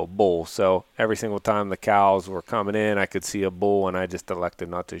wanted to kill a bull. So every single time the cows were coming in, I could see a bull, and I just elected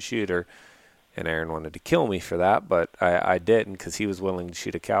not to shoot her. And Aaron wanted to kill me for that, but I didn't because he was willing to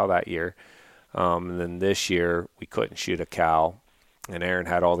shoot a cow that year. And then this year, we couldn't shoot a cow, and Aaron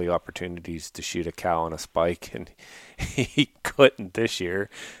had all the opportunities to shoot a cow on a spike, and he couldn't this year.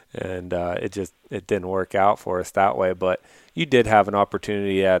 And it didn't work out for us that way. But you did have an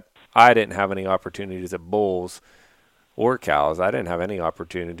opportunity I didn't have any opportunities at bulls or cows. I didn't have any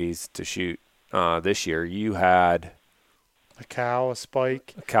opportunities to shoot this year. You had a cow, a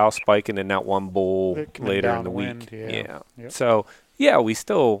spike, and then that one bull later in the week. Yeah. Yep. So, we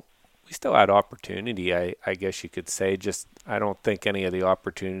still had opportunity, I guess you could say. Just I don't think any of the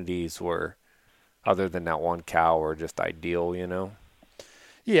opportunities were, other than that one cow, were just ideal, you know?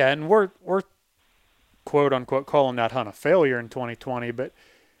 Yeah, and we're quote-unquote calling that hunt a failure in 2020, but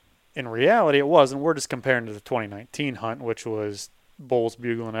in reality it wasn't. We're just comparing to the 2019 hunt, which was bulls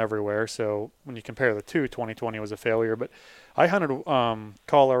bugling everywhere. So when you compare the two, 2020 was a failure. But I hunted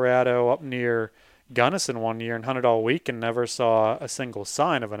Colorado up near Gunnison one year and hunted all week and never saw a single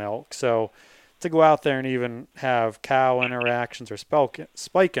sign of an elk. So to go out there and even have cow interactions or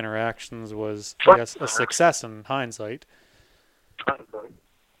spike interactions was, I guess, a success in hindsight.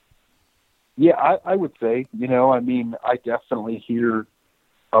 Yeah, I would say, you know, I mean, I definitely hear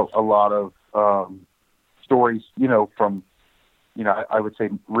a lot of stories, you know, from, you know, I would say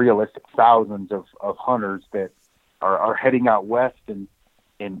realistic thousands of hunters that are heading out west and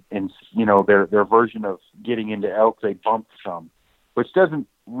you know, their version of getting into elk, they bump some, which doesn't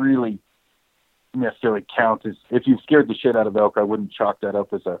really necessarily count as, if you scared the shit out of elk, I wouldn't chalk that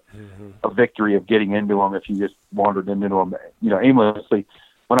up as a victory of getting into them if you just wandered into them, you know, aimlessly.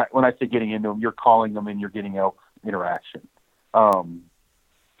 When I say getting into them, you're calling them and you're getting elk interaction. I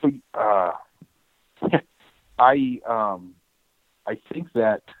think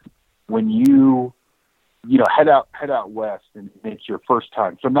that when you know, head out west and it's your first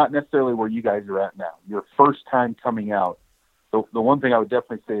time, so not necessarily where you guys are at now, your first time coming out, the one thing I would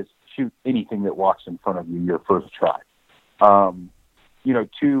definitely say is shoot anything that walks in front of you your first try. You know,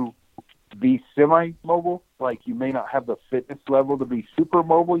 to be semi-mobile, like you may not have the fitness level to be super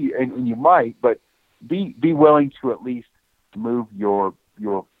mobile, and you might, but be willing to at least move your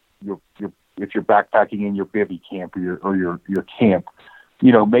if you're backpacking in your bivy camp or your camp,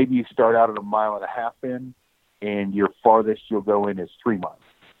 you know, maybe you start out at 1.5 miles in, and your farthest you'll go in is 3 miles,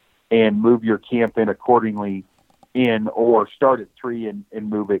 and move your camp in accordingly or start at 3 and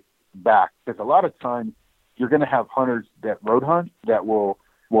move it back. Because a lot of times you're going to have hunters that road hunt that will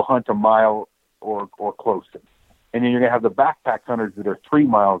hunt 1 mile or closer. And then you're going to have the backpack hunters that are 3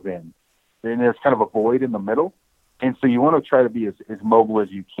 miles in. and there's kind of a void in the middle. And so you want to try to be as mobile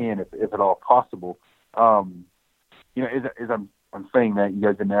as you can, if at all possible. As I'm saying that, you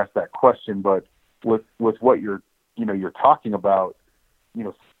guys didn't ask that question, but with what you're talking about,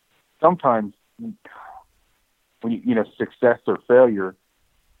 sometimes when success or failure,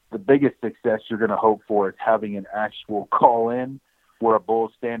 the biggest success you're going to hope for is having an actual call in where a bull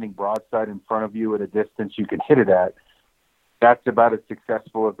is standing broadside in front of you at a distance you can hit it at. That's about as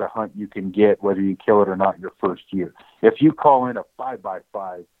successful as a hunt you can get, whether you kill it or not your first year. If you call in a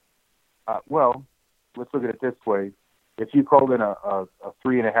 5x5, well, let's look at it this way. If you called in a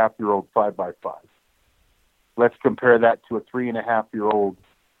 3.5-year-old 5x5, let's compare that to a 3.5-year-old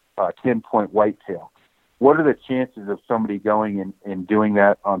 10-point whitetail. What are the chances of somebody going and doing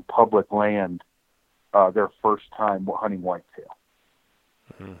that on public land their first time hunting whitetail?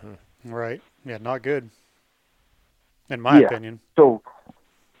 Mm-hmm. Right. Yeah, not good, in my opinion. So,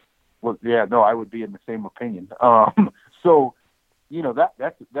 well, yeah, no, I would be in the same opinion. So,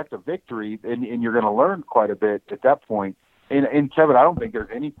 that's a victory, and you're going to learn quite a bit at that point. And Kevin, I don't think there's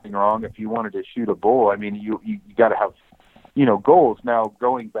anything wrong if you wanted to shoot a bull. I mean, you got to have, goals. Now,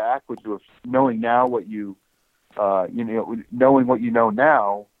 going back, knowing now what knowing what you know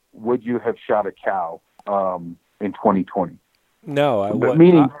now, would you have shot a cow in 2020? No, I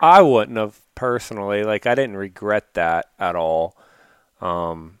wouldn't. I wouldn't have personally. Like, I didn't regret that at all.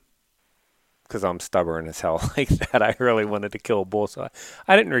 Because I'm stubborn as hell like that. I really wanted to kill a bull, so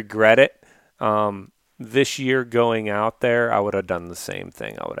I didn't regret it. This year going out there, I would have done the same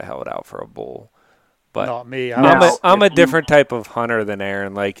thing. I would have held out for a bull. But not me. I'm a different type of hunter than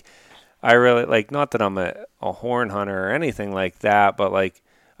Aaron. Like, I really, like, not that I'm a horn hunter or anything like that, but, like,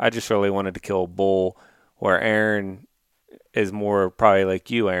 I just really wanted to kill a bull, where Aaron is more probably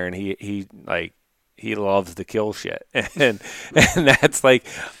like you, Aaron. He loves to kill shit. And that's like,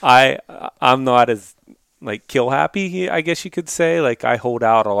 I'm not as, like, kill happy, I guess you could say. Like, I hold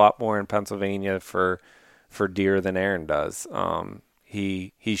out a lot more in Pennsylvania for deer than Aaron does.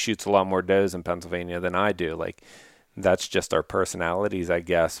 He shoots a lot more does in Pennsylvania than I do. Like, that's just our personalities, I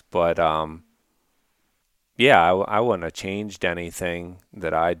guess. But yeah, I wouldn't have changed anything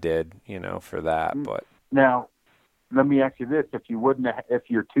that I did, for that. But now, let me ask you this: if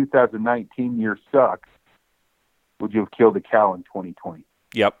your 2019 year sucks, would you have killed a cow in 2020?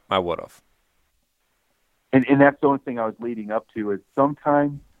 Yep, I would have. And that's the only thing I was leading up to, is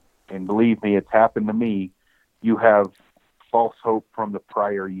sometimes, and believe me, it's happened to me, you have false hope from the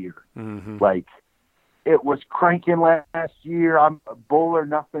prior year. Mm-hmm. Like, it was cranking last year, I'm a bull or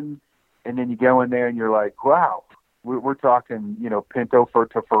nothing, and then you go in there and you're like, wow, we're talking, Pinto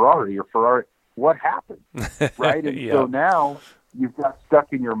to Ferrari, or Ferrari. What happened? Right? And yeah. So now you've got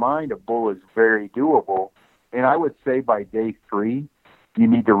stuck in your mind a bull is very doable. And I would say by day 3, you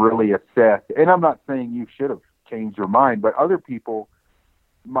need to really assess. And I'm not saying you should have changed your mind, but other people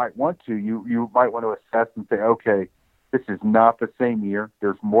might want to. You might want to assess and say, okay, this is not the same year.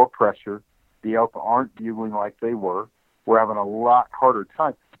 There's more pressure. The elk aren't bugling like they were. We're having a lot harder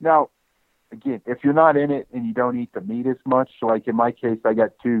time. Now, again, if you're not in it and you don't eat the meat as much, like in my case, I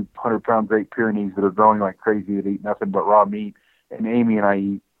got 2 100-pound Great Pyrenees that are growing like crazy that eat nothing but raw meat, and Amy and I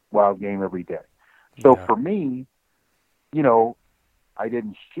eat wild game every day. So for me, I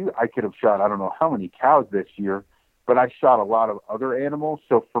didn't shoot. I could have shot I don't know how many cows this year, but I shot a lot of other animals.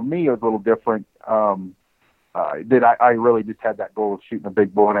 So for me, it was a little different. That I really just had that goal of shooting a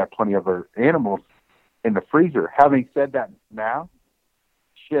big bull and have plenty of other animals in the freezer. Having said that, now,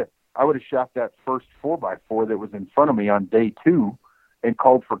 shit, I would have shot that first 4x4 that was in front of me on day 2 and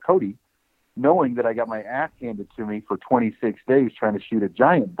called for Cody, knowing that I got my ass handed to me for 26 days trying to shoot a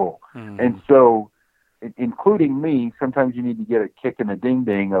giant bull. Mm-hmm. And so, including me, sometimes you need to get a kick and a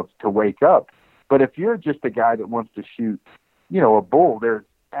ding-ding to wake up. But if you're just a guy that wants to shoot, a bull, there's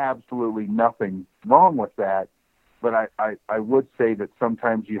absolutely nothing wrong with that. But I would say that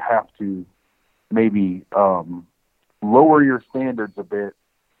sometimes you have to maybe lower your standards a bit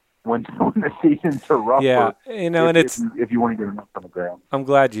when the seasons are rougher. Yeah, and it's if you want to get enough on the ground. I'm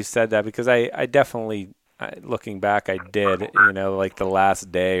glad you said that, because I definitely, looking back, I did. Like the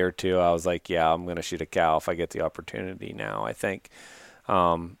last day or 2, I was like, yeah, I'm gonna shoot a cow if I get the opportunity. Now I think,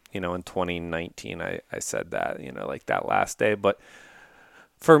 in 2019, I said that, like that last day. But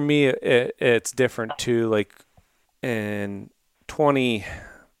for me, it's different too. Like in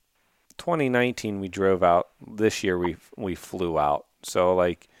 2019, we drove out. This year, we flew out. So,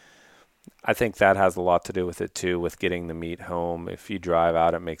 like, I think that has a lot to do with it too, with getting the meat home. If you drive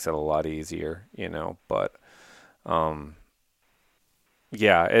out, it makes it a lot easier, But,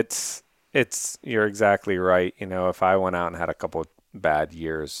 yeah, it's you're exactly right. If I went out and had a couple bad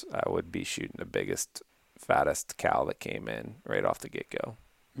years, I would be shooting the biggest, fattest cow that came in right off the get-go.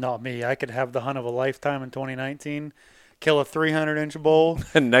 Not me. I could have the hunt of a lifetime in 2019, kill a 300-inch bull,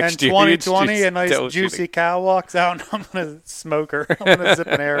 And next and year, you'd 2020 just a nice still juicy shooting. cow walks out, and I'm gonna smoke her. I'm gonna zip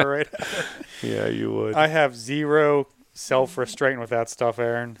an arrow right at her. Yeah, you would. I have zero self-restraint with that stuff,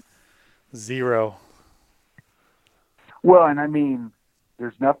 Aaron. Zero. Well, and I mean,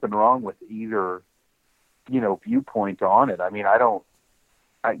 there's nothing wrong with either, viewpoint on it. I mean, I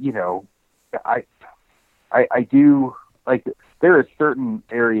do, like, there is certain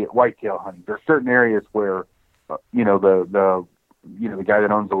area, whitetail hunting, there's certain areas where, the guy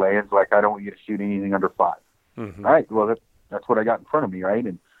that owns the land's like, I don't want you to shoot anything under 5. Mm-hmm. All right. Well, that's what I got in front of me. Right.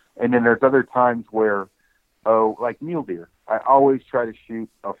 And then there's other times where, like mule deer, I always try to shoot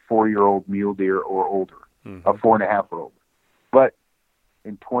a 4-year-old mule deer or older, Mm-hmm. a 4.5-year-old. But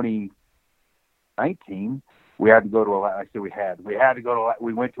in 2019, we had to go to Alaska. We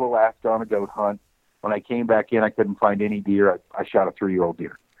went to Alaska on a goat hunt. When I came back in, I couldn't find any deer. I shot a 3-year-old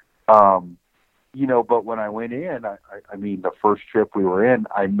deer. But when I went in, I mean, the first trip we were in,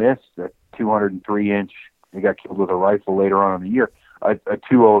 I missed a 203-inch. He got killed with a rifle later on in the year, a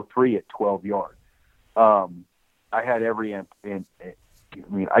 203 at 12 yards. I had every, I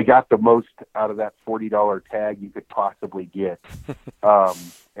got the most out of that $40 tag you could possibly get.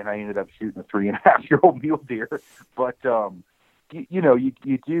 And I ended up shooting a 3.5-year-old mule deer. But, you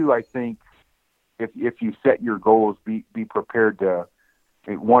do, I think, if you set your goals, be prepared to,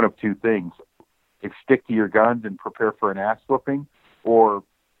 one of two things. Stick to your guns and prepare for an ass whooping, or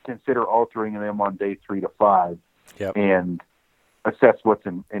consider altering them on day 3 to 5. Yep. And assess what's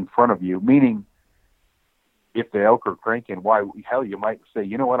in front of you. Meaning, if the elk are cranking, you might say,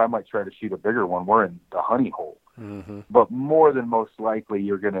 you know what, I might try to shoot a bigger one. We're in the honey hole. Mm-hmm. But more than most likely,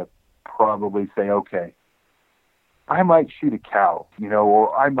 you're going to probably say, okay, I might shoot a cow,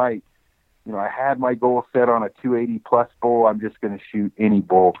 or I might, I had my goal set on a 280 plus bull. I'm just going to shoot any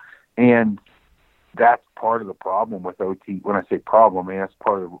bull. And that's part of the problem with OT. When I say problem, that's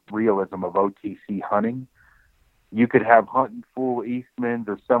part of the realism of OTC hunting. You could have Hunting Fool, Eastman's,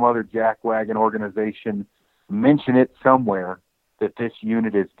 or some other jackwagon organization mention it somewhere that this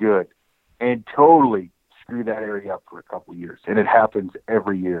unit is good, and totally screw that area up for a couple of years. And it happens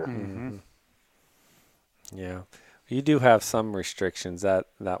every year. Mm-hmm. Yeah. You do have some restrictions. That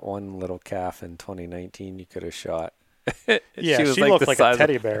one little calf in 2019 you could have shot. Yeah, she looked like a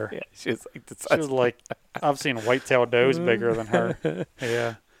teddy bear. Yeah, she was like the size. She was like, I've seen whitetail does bigger than her.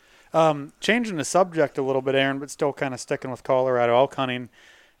 Yeah. Changing the subject a little bit, Aaron, but still kind of sticking with Colorado elk hunting.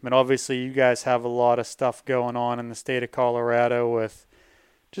 I mean, obviously you guys have a lot of stuff going on in the state of Colorado with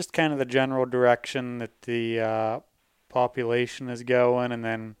just kind of the general direction that the population is going, and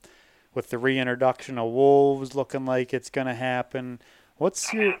then with the reintroduction of wolves looking like it's going to happen.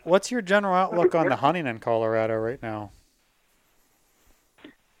 What's your general outlook on the hunting in Colorado right now?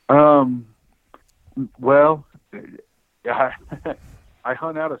 Well, I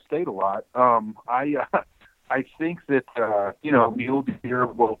hunt out of state a lot. I think that mule deer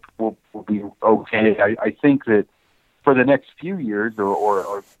will be okay. I think that for the next few years,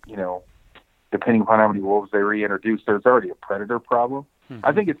 or depending upon how many wolves they reintroduce, there's already a predator problem. Mm-hmm.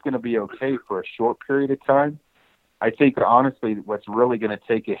 I think it's going to be okay for a short period of time. I think, honestly, what's really going to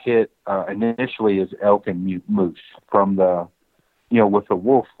take a hit initially is elk and moose from the, with the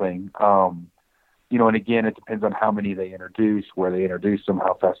wolf thing. And again, it depends on how many they introduce, where they introduce them,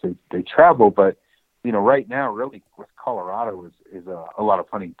 how fast they travel. But, right now, really, with Colorado is a lot of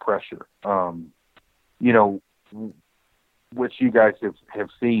hunting pressure. Which you guys have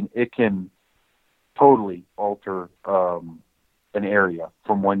seen, it can totally alter an area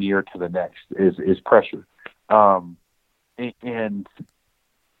from one year to the next is pressure. And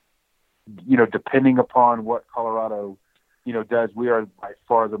depending upon what Colorado, does, we are by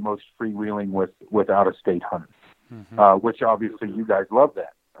far the most freewheeling with out-of-state hunters, mm-hmm. Which obviously you guys love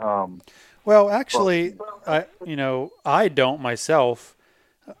that. Well, actually, I don't myself.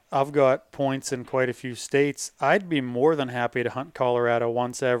 I've got points in quite a few states. I'd be more than happy to hunt Colorado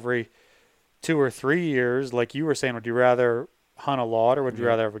once every 2 or 3 years. Like you were saying, would you rather hunt a lot or would you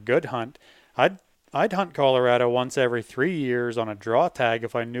rather have a good hunt? I'd hunt Colorado once every 3 years on a draw tag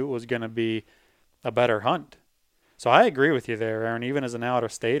if I knew it was going to be a better hunt. So I agree with you there, Aaron. Even as an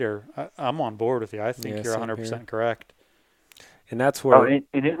out-of-stater, I'm on board with you. I think you're 100% correct. And that's where... and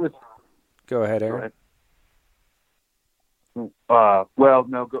it was... Go ahead, Aaron. Go ahead. Well,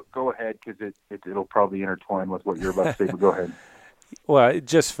 no, go ahead, because it'll probably intertwine with what you're about to say, but go ahead. Well,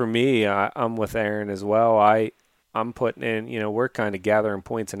 just for me, I'm with Aaron as well. I'm putting in, we're kind of gathering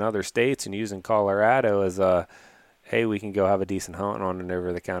points in other states and using Colorado as hey, we can go have a decent hunt on an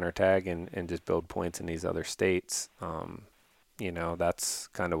over-the-counter tag and just build points in these other states. That's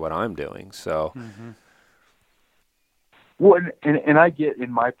kind of what I'm doing. So, Well, and I get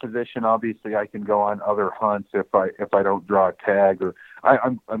in my position. Obviously, I can go on other hunts if I don't draw a tag, or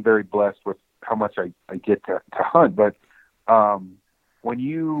I'm very blessed with how much I get to hunt. But I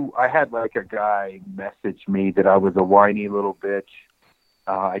had like a guy message me that I was a whiny little bitch.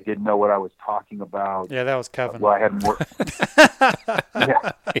 I didn't know what I was talking about. Yeah, that was Kevin. Well, I had more.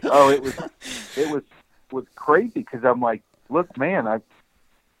 Yeah. Oh, it was crazy because I'm like, look, man,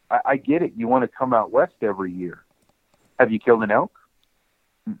 I get it. You want to come out west every year. Have you killed an elk?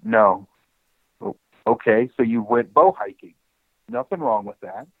 No. Oh, okay, so you went bow hiking. Nothing wrong with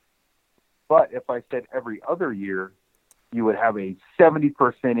that. But if I said every other year, you would have a 70%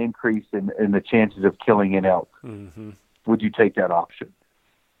 increase in the chances of killing an elk. Mm-hmm. Would you take that option?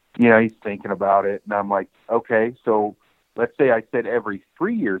 He's thinking about it, and I'm like, okay, so let's say I said every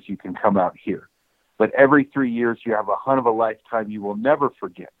 3 years you can come out here. But every 3 years you have a hunt of a lifetime you will never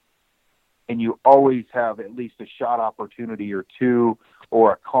forget. And you always have at least a shot opportunity or two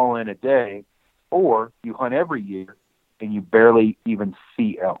or a call in a day, or you hunt every year and you barely even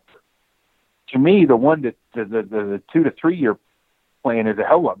see elk. To me, the 2 to 3 year plan is a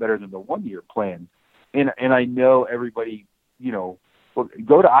hell of a lot better than the 1 year plan. And I know everybody, well,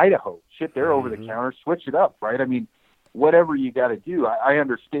 go to Idaho, shit, they're over the counter, switch it up, right? I mean, whatever you got to do. I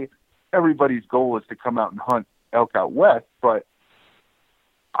understand everybody's goal is to come out and hunt elk out west, but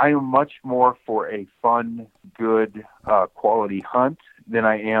I am much more for a fun, good, quality hunt than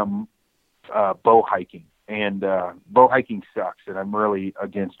I am bow hiking. And bow hiking sucks, and I'm really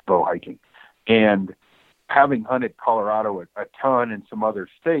against bow hiking. And having hunted Colorado a ton and some other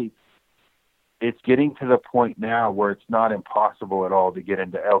states, it's getting to the point now where it's not impossible at all to get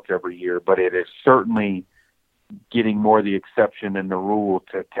into elk every year, but it is certainly getting more the exception than the rule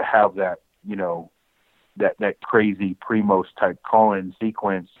to have that, that crazy Primos type call-in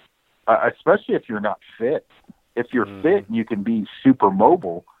sequence, especially if you're not fit. If you're fit and you can be super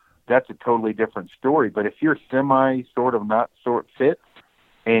mobile, that's a totally different story. But if you're sort of not fit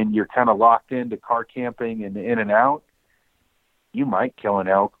and you're kind of locked into car camping and in and out, you might kill an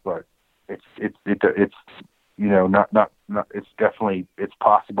elk, but it's not it's definitely, it's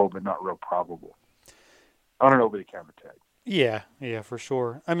possible, but not real probable. On an over-the-counter tag. Yeah, for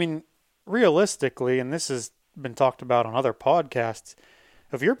sure. I mean, realistically, and this has been talked about on other podcasts,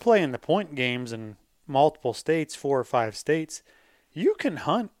 if you're playing the point games in multiple states, 4 or 5 states, you can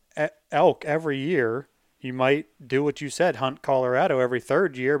hunt elk every year. You might do what you said, hunt Colorado every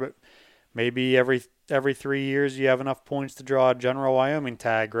third year, but maybe every 3 years you have enough points to draw a general Wyoming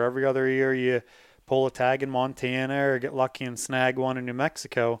tag, or every other year you pull a tag in Montana or get lucky and snag one in New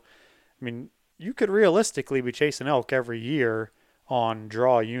Mexico. I mean, you could realistically be chasing elk every year on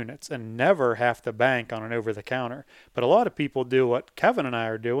draw units and never have to bank on an over-the-counter. But a lot of people do what Kevin and I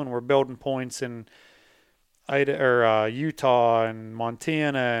are doing. We're building points in Utah and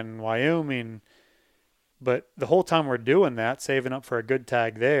Montana and Wyoming. But the whole time we're doing that, saving up for a good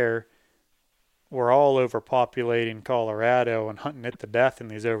tag there, we're all overpopulating Colorado and hunting it to death in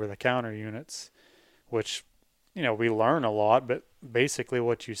these over-the-counter units, which, we learn a lot, but basically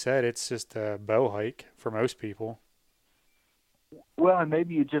what you said, it's just a bow hike for most people. Well, and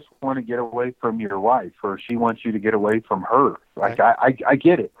maybe you just want to get away from your wife, or she wants you to get away from her. Like, right. I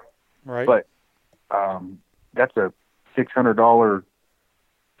get it. Right. But that's a $600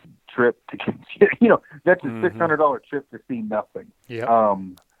 trip to that's a $600 trip to see nothing. Yeah.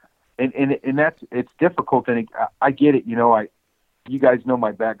 And it's difficult, and I get it. You guys know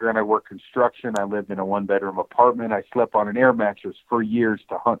my background. I work construction. I lived in a 1-bedroom apartment. I slept on an air mattress for years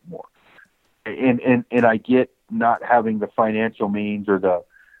to hunt more. And I get not having the financial means or the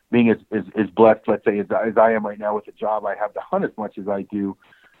being as blessed, let's say, as I am right now with the job I have to hunt as much as I do.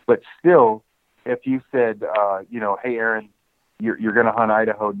 But still, if you said, hey, Aaron, you're going to hunt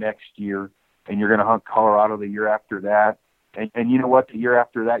Idaho next year, and you're going to hunt Colorado the year after that, and you know what, the year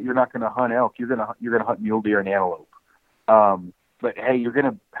after that, you're not going to hunt elk. You're going to hunt mule deer and antelope. But hey, you're going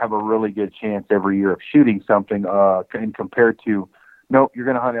to have a really good chance every year of shooting something. And compared to, nope, you're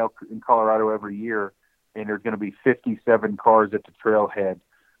going to hunt elk in Colorado every year, and there's going to be 57 cars at the trailhead.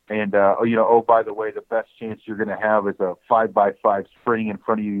 And by the way, the best chance you're going to have is a 5x5 sprinting in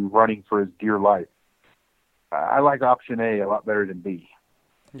front of you, running for his dear life. I like option A lot better than B.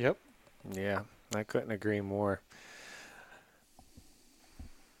 Yep. Yeah, I couldn't agree more.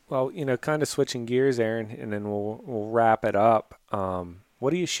 Well, kind of switching gears, Aaron, and then we'll wrap it up.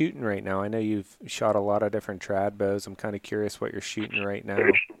 What are you shooting right now? I know you've shot a lot of different trad bows. I'm kind of curious what you're shooting right now.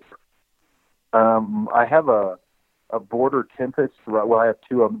 I have a a Border Tempest. Well, I have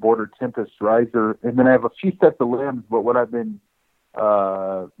two, a Border Tempest riser, and then I have a few sets of limbs. But what I've been,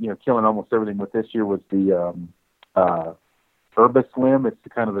 killing almost everything with this year was the Urbis limb. It's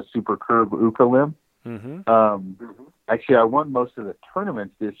kind of a super curved Uka limb. Actually, I won most of the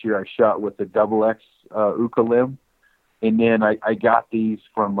tournaments this year. I shot with the Double X Uka limb, and then I got these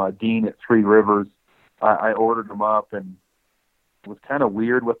from Dean at Three Rivers. I ordered them up and was kind of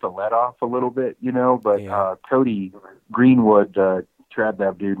weird with the let off a little bit, but Cody Greenwood, Trad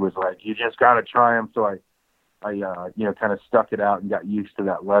Lab dude, was like, you just got to try them. So I kind of stuck it out and got used to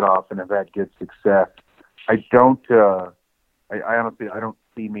that let off and have had good success. I honestly, I don't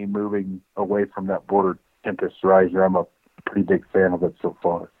see me moving away from that Border Tempest riser. I'm a pretty big fan of it so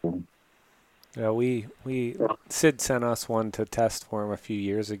far. So. Yeah, Sid sent us one to test for him a few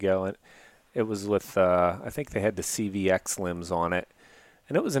years ago, and it was with, I think they had the CVX limbs on it,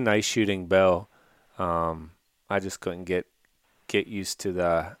 and it was a nice shooting bow. I just couldn't get used to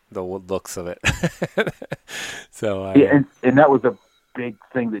the looks of it. So and that was a big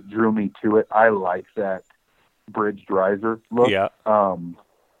thing that drew me to it. I like that bridged riser look. Yeah.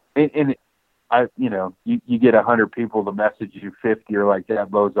 And I, you get 100 people to message you 50. You're like,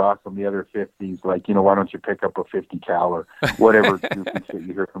 that bow's awesome. The other 50's like, why don't you pick up a 50 cal or whatever goofy shit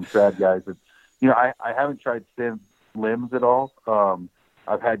you hear from sad guys. And, I haven't tried thin limbs at all.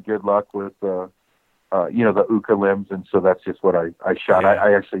 I've had good luck with the Uka limbs, and so that's just what I shot. Yeah.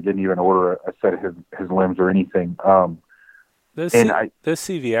 I actually didn't even order a set of his limbs or anything. Those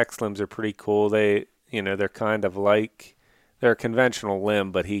CVX limbs are pretty cool. They're kind of like, they're a conventional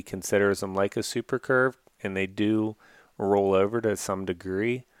limb, but he considers them like a super curve, and they do roll over to some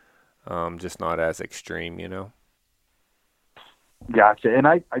degree, just not as extreme, Gotcha. And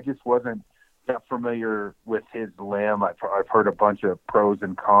I just wasn't that familiar with his limb. I've heard a bunch of pros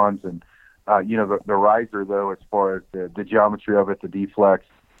and cons, and the riser, though, as far as the geometry of it, the deflex,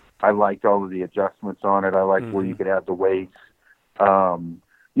 I liked all of the adjustments on it. I liked where you could add the weights.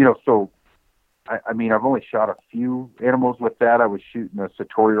 So I've only shot a few animals with that. I was shooting a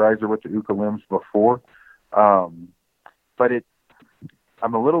Satori riser with the Uka limbs before. But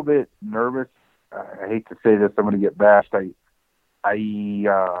I'm a little bit nervous. I hate to say this, I'm going to get bashed. I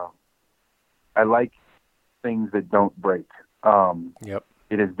like things that don't break. Yep.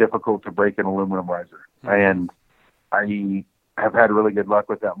 It is difficult to break an aluminum riser. And I have had really good luck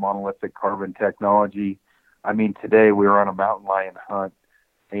with that monolithic carbon technology. Today we were on a mountain lion hunt,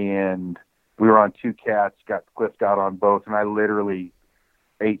 and we were on two cats, got cliffed out on both, and I literally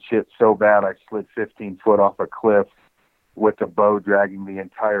ate shit so bad I slid 15 foot off a cliff with the bow dragging the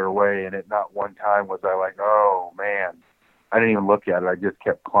entire way, and at not one time was I like, oh, man. I didn't even look at it. I just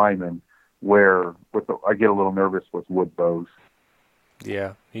kept climbing, where I get a little nervous with wood bows.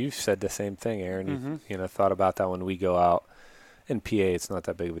 Yeah, you've said the same thing, Aaron. You thought about that when we go out. In PA, it's not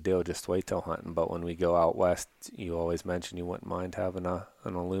that big of a deal, just whitetail hunting. But when we go out west, you always mention you wouldn't mind having an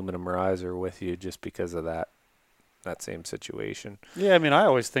aluminum riser with you just because of that same situation. Yeah, I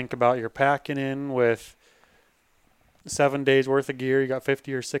always think about you're packing in with 7 days worth of gear. You got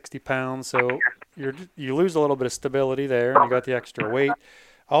 50 or 60 pounds, so you lose a little bit of stability there, and you got the extra weight.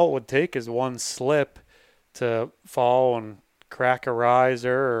 All it would take is one slip to fall and crack a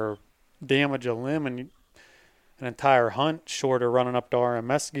riser or damage a limb, and an entire hunt short of running up to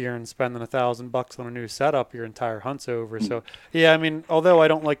RMS gear and spending $1,000 on a new setup, your entire hunt's over. So yeah, although I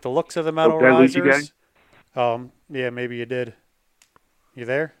don't like the looks of the metal risers, yeah, maybe you did. You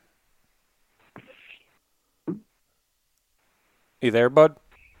there? You there, bud?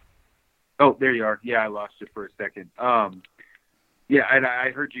 Oh, there you are. Yeah, I lost you for a second. Yeah, and I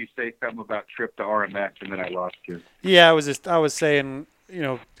heard you say something about trip to RMX, and then I lost you. Yeah, I was saying,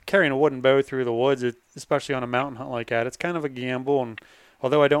 carrying a wooden bow through the woods, especially on a mountain hunt like that, it's kind of a gamble. And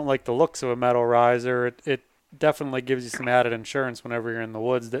although I don't like the looks of a metal riser, it definitely gives you some added insurance whenever you're in the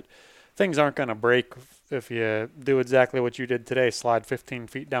woods that things aren't going to break if you do exactly what you did today, slide 15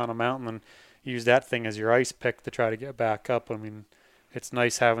 feet down a mountain and use that thing as your ice pick to try to get back up. It's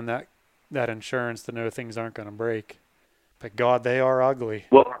nice having that insurance to know things aren't going to break. But God, they are ugly.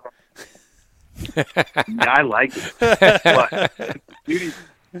 Well, I like it.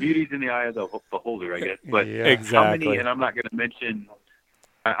 Beauty's in the eye of the beholder, I guess. But yeah, exactly. How many, and I'm not going to mention,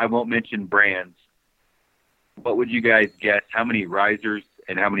 I won't mention brands. What would you guys guess? How many risers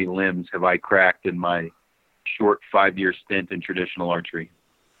and how many limbs have I cracked in my short 5-year stint in traditional archery?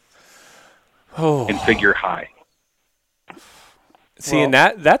 And figure high. See, and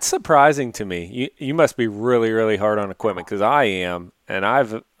that's surprising to me. You must be really, really hard on equipment, because I am, and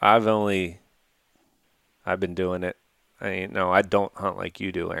I've been doing it. I don't hunt like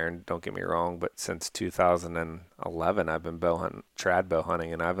you do, Aaron. Don't get me wrong, but since 2011, I've been trad bow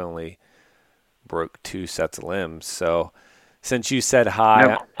hunting, and I've only broke 2 sets of limbs. So since you said high,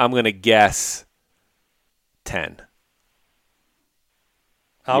 Yep. I'm going to guess 10.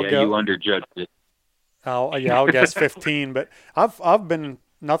 I'll You go. underjudged it. I'll guess 15. But I've been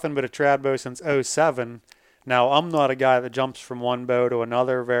nothing but a trad bow since '07. Now I'm not a guy that jumps from one bow to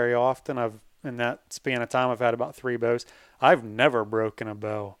another very often. In that span of time, I've had about 3 bows. I've never broken a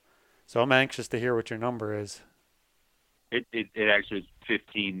bow, so I'm anxious to hear what your number is. It actually is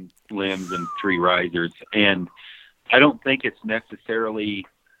 15 limbs and 3 risers, and I don't think it's necessarily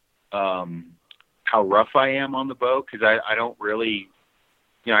how rough I am on the bow, because I don't really,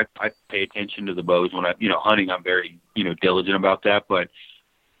 I pay attention to the bows when hunting. I'm very diligent about that. But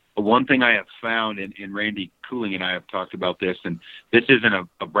one thing I have found, and Randy Cooling and I have talked about this, and this isn't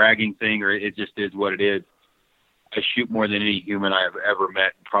a bragging thing, or it just is what it is. I shoot more than any human I have ever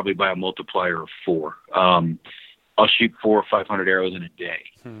met, probably by a multiplier of 4. I'll shoot 400 or 500 arrows in a day,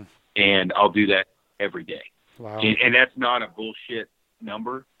 and I'll do that every day. Wow. And that's not a bullshit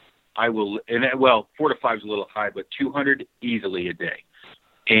number. I will, 4 to 5 is a little high, but 200 easily a day.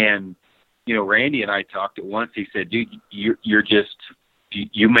 And Randy and I talked at once. He said, "Dude, you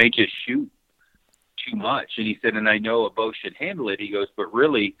may just shoot too much." And he said, "And I know a bow should handle it." He goes, "But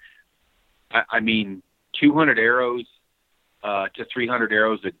really, I mean, 200 arrows to 300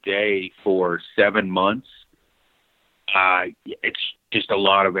 arrows a day for 7 months. It's just a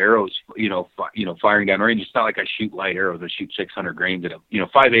lot of arrows, firing down range. It's not like I shoot light arrows. I shoot 600 grains at them,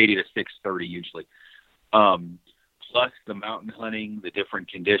 580 to 630 usually. Plus the mountain hunting, the different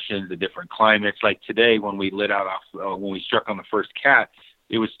conditions, the different climates. Like today, when we when we struck on the first cat,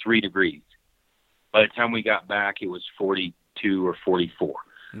 it was 3 degrees. By the time we got back, it was 42 or 44.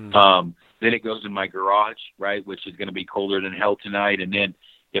 Then it goes in my garage, right, which is going to be colder than hell tonight. And then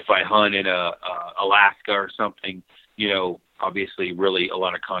if I hunt in Alaska or something, obviously really a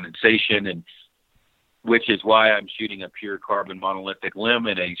lot of condensation, and which is why I'm shooting a pure carbon monolithic limb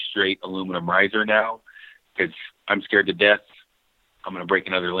and a straight aluminum riser now, because I'm scared to death I'm going to break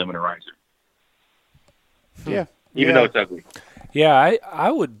another limb and a riser. Yeah. Even though it's ugly. Yeah,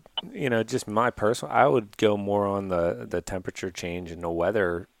 I would, just my personal, I would go more on the temperature change and the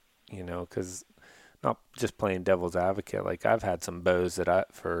weather, because not just playing devil's advocate. Like I've had some bows that I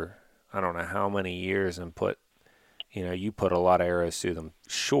don't know how many years and put, you put a lot of arrows through them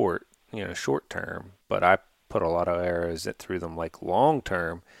short term, but I put a lot of arrows through them like long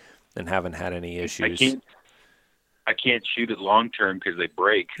term and haven't had any issues. I can't shoot it long term because they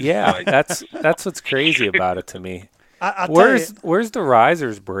break. Yeah, that's what's crazy about it to me. Where's the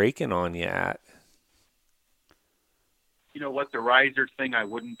risers breaking on you at? You know what, the riser thing, I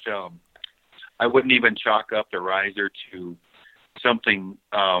wouldn't even chalk up the riser to something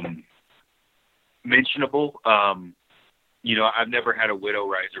mentionable. I've never had a widow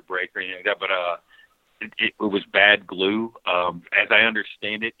riser break or anything like that, but it was bad glue. As I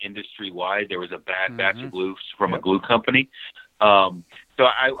understand it, industry-wide, there was a bad batch of glue from a glue company. So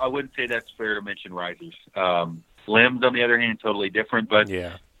I wouldn't say that's fair to mention risers. Limbs, on the other hand, totally different, but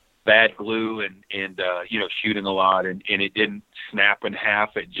bad glue and shooting a lot, and it didn't snap in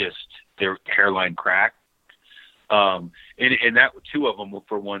half. It just, their hairline cracked. And that 2 of them were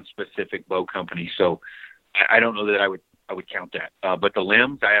for one specific bow company. So I don't know that I would count that. But the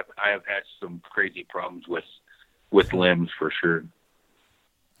limbs, I have had some crazy problems with limbs for sure.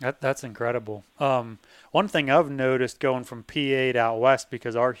 That's incredible. One thing I've noticed going from PA to out west,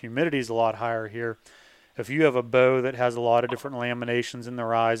 because our humidity is a lot higher here, if you have a bow that has a lot of different laminations in the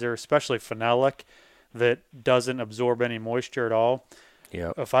riser, especially phenolic, that doesn't absorb any moisture at all.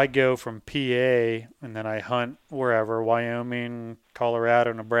 Yeah. If I go from PA and then I hunt wherever, Wyoming,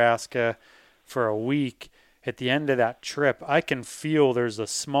 Colorado, Nebraska, for a week, at the end of that trip, I can feel there's a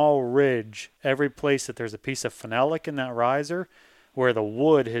small ridge every place that there's a piece of phenolic in that riser where the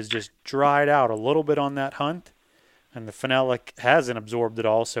wood has just dried out a little bit on that hunt, and the phenolic hasn't absorbed it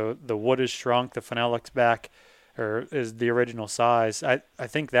all, so the wood has shrunk, the phenolic's back, or is the original size. I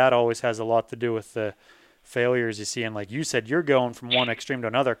think that always has a lot to do with the failures you see. And like you said, you're going from one extreme to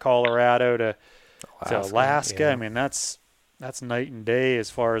another, Colorado to Alaska. Yeah. I mean, that's night and day as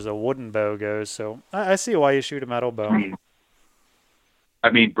far as a wooden bow goes. So I see why you shoot a metal bow. I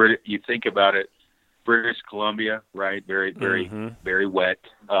mean, you think about it, British Columbia, right? Very, very, very wet.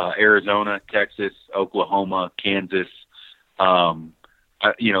 Arizona, Texas, Oklahoma, Kansas, a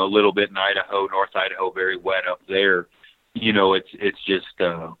little bit in Idaho, North Idaho, very wet up there. It's just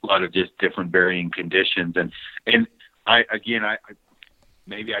a lot of just different varying conditions. And I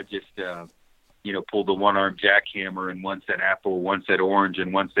maybe I just pull the one-arm jackhammer, and one said apple, one said orange,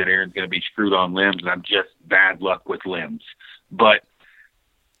 and one said Aaron's going to be screwed on limbs, and I'm just bad luck with limbs. But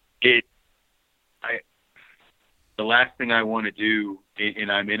the last thing I want to do,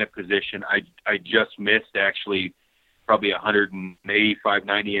 and I'm in a position, I just missed actually probably 185,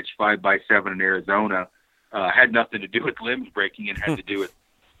 90-inch 5x7 in Arizona. Had nothing to do with limbs breaking and had to do with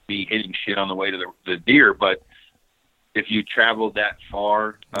me hitting shit on the way to the deer. But if you traveled that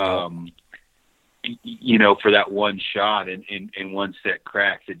far, for that one shot and one set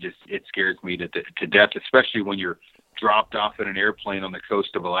cracks, it scares me to death, especially when you're dropped off in an airplane on the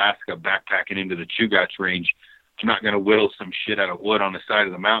coast of Alaska, backpacking into the Chugach range. I'm not going to whittle some shit out of wood on the side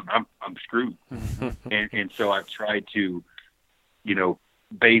of the mountain. I'm screwed. and so I've tried to,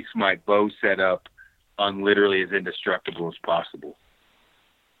 base my bow setup on literally as indestructible as possible.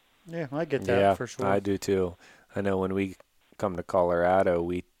 Yeah, I get that for sure. I do too. I know when we come to Colorado,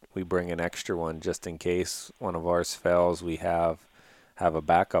 we bring an extra one just in case one of ours fails. We have a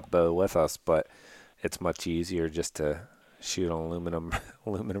backup bow with us, but it's much easier just to shoot an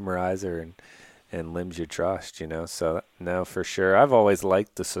aluminum riser and limbs you trust, So no, for sure. I've always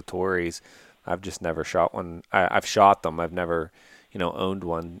liked the Satoris. I've just never shot one. I've shot them. I've never, owned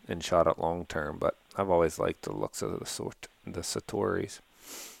one and shot it long term, but I've always liked the looks of the Satoris.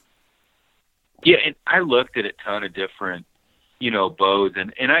 Yeah, and I looked at a ton of different, bows,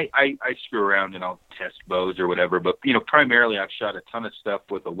 and I screw around and I'll test bows or whatever, but, primarily I've shot a ton of stuff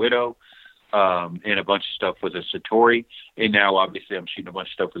with a Widow, and a bunch of stuff with a Satori, and now obviously I'm shooting a bunch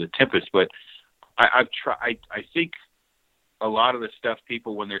of stuff with a Tempest, but I think a lot of the stuff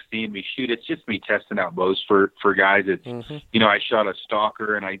people, when they're seeing me shoot, it's just me testing out bows for guys. It's, I shot a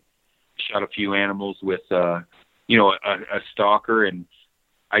stalker and I shot a few animals with, a stalker, and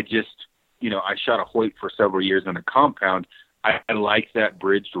I just, I shot a Hoyt for several years in a compound. I like that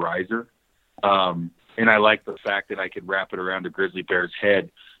bridged riser. And I like the fact that I could wrap it around a grizzly bear's head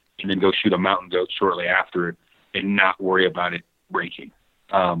and then go shoot a mountain goat shortly after it and not worry about it breaking.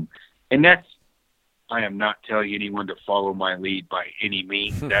 And I am not telling anyone to follow my lead by any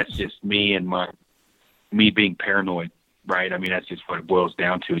means. That's just me and me being paranoid, right? I mean, that's just what it boils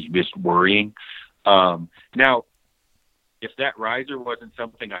down to, is just worrying. Now, if that riser wasn't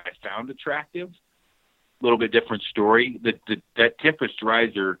something I found attractive, a little bit different story. That Tempest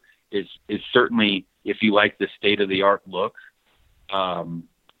riser is certainly, if you like the state-of-the-art look,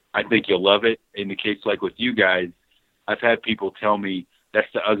 I think you'll love it. In the case like with you guys, I've had people tell me that's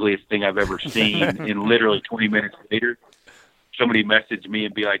the ugliest thing I've ever seen, and literally 20 minutes later, somebody messaged me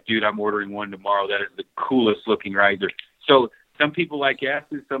and be like, dude, I'm ordering one tomorrow. That is the coolest looking riser. So some people like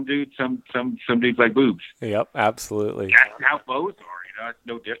asses, some dudes like boobs. Yep, absolutely. That's how bows are, it's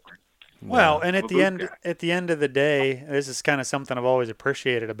no different. Well, and at the end of the day, this is kind of something I've always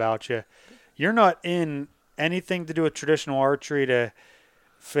appreciated about you. You're not in anything to do with traditional archery to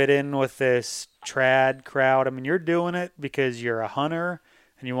fit in with this trad crowd. I mean, you're doing it because you're a hunter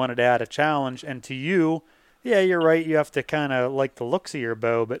and you wanted to add a challenge. And to you, yeah, you're right. You have to kind of like the looks of your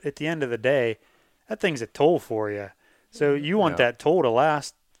bow, but at the end of the day, that thing's a tool for you. So you want that tool to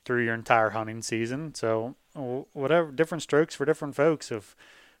last through your entire hunting season. So whatever, different strokes for different folks. If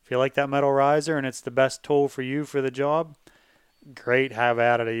you like that metal riser and it's the best tool for you for the job, great, have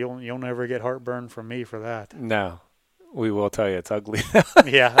at it. You'll never get heartburn from me for that. No, we will tell you it's ugly.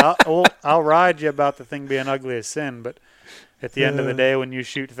 Yeah, I'll ride you about the thing being ugly as sin, but at the end of the day, when you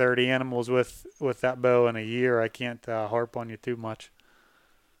shoot 30 animals with that bow in a year, I can't harp on you too much.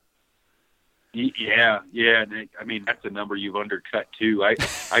 Yeah. I mean, that's a number you've undercut too. I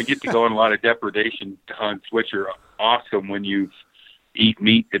get to go on a lot of depredation hunts, which are awesome when you eat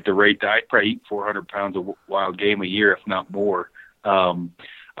meat at the rate that I probably eat 400 pounds of wild game a year, if not more. I'm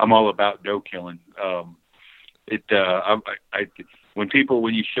all about doe killing.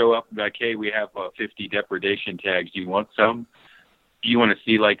 When you show up like, hey, we have 50 depredation tags, do you want some? You want to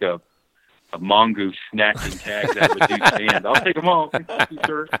see like a mongoose snatching tags out of a dude's hand? I'll take them all,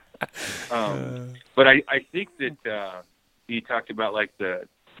 sir. But I think that you talked about like the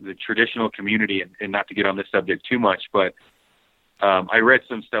traditional community, and not to get on this subject too much, but I read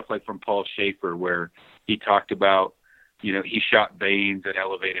some stuff like from Paul Schaefer where he talked about, he shot Baines at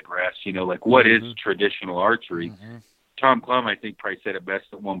elevated rest, like what is traditional archery? Mm-hmm. Tom Clum, I think, probably said it best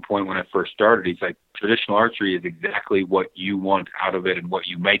at one point when I first started. He's like, traditional archery is exactly what you want out of it and what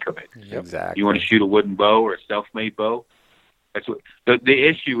you make of it. Yep. Exactly. You want to shoot a wooden bow or a self-made bow? That's what the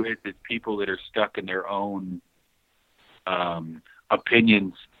issue is people that are stuck in their own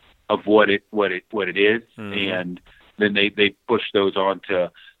opinions of what it is, and then they push those on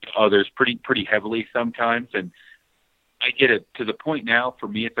to others pretty heavily sometimes. And I get it to the point now. For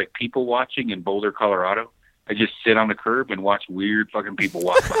me, it's like people watching in Boulder, Colorado. I just sit on the curb and watch weird fucking people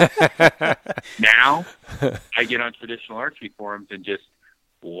walk by. Now, I get on traditional archery forums and just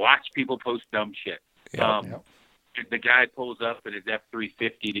watch people post dumb shit. Yep. The guy pulls up in his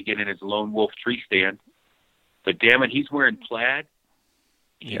F-350 to get in his lone wolf tree stand, but damn it, he's wearing plaid.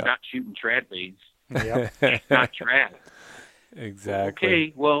 He's not shooting trad vanes. Yep. It's not trad. Exactly.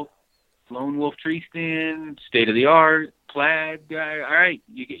 Okay, well, lone wolf tree stand, state of the art, plaid guy. All right,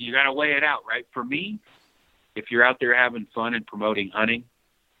 you got to weigh it out, right? For me, if you're out there having fun and promoting hunting,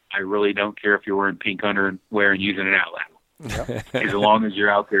 I really don't care if you're wearing pink underwear and using an outlet. Yep. As long as you're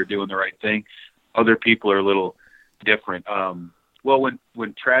out there doing the right thing. Other people are a little different. Well, when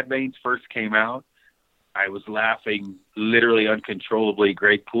trad vanes first came out, I was laughing literally uncontrollably,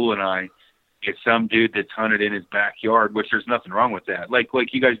 Greg Poole and I, at some dude that's hunted in his backyard, which there's nothing wrong with that. Like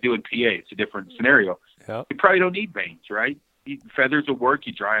you guys do in PA, it's a different scenario. Yep. You probably don't need vanes, right? Feathers will work.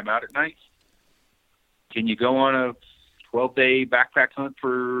 You dry them out at night. Can you go on a 12-day backpack hunt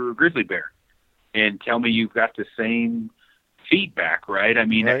for grizzly bear and tell me you've got the same feedback, right? I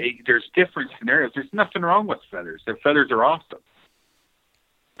mean, Right. There's different scenarios. There's nothing wrong with feathers. The feathers are awesome.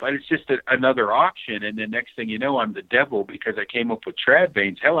 But it's just another option, and the next thing you know, I'm the devil because I came up with trad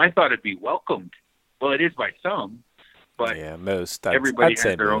vanes. Hell, I thought it'd be welcomed. Well, it is by some, but Yeah, most. everybody I'd say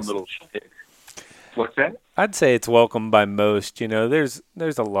has their most. own little shtick. What's that? I'd say it's welcomed by most. You know, there's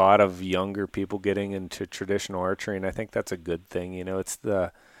a lot of younger people getting into traditional archery, and I think that's a good thing. You know, it's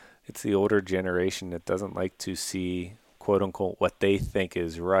the older generation that doesn't like to see, quote unquote, what they think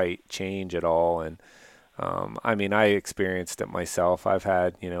is right change at all. And I mean, I experienced it myself. I've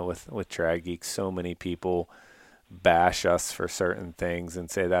had, you know, with Trad Geeks, so many people bash us for certain things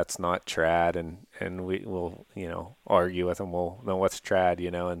and say that's not trad, and we will, you know, argue with them. Well, no, what's trad?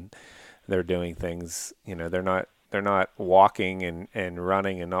 You know, and they're doing things, you know, they're not walking and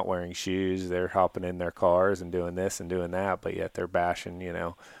running and not wearing shoes. They're hopping in their cars and doing this and doing that, but yet they're bashing, you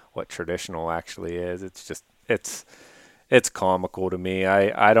know, what traditional actually is. It's just, it's comical to me.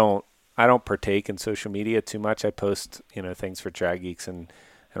 I don't partake in social media too much. I post, you know, things for Trad Geeks and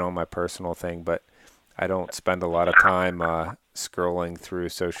on my personal thing, but I don't spend a lot of time scrolling through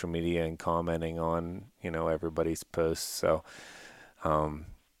social media and commenting on, you know, everybody's posts. So,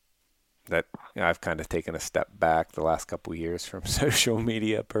 that I've kind of taken a step back the last couple of years from social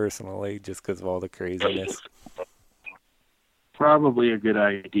media personally, just because of all the craziness. Probably a good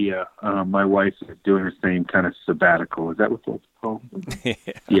idea. My wife is doing the same kind of sabbatical. Is that what that's called?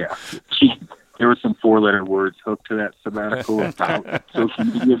 Yeah. There were some 4-letter words hooked to that sabbatical about social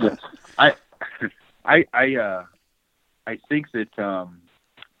media. But I think that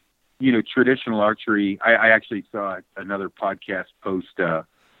you know, traditional archery. I actually saw another podcast post.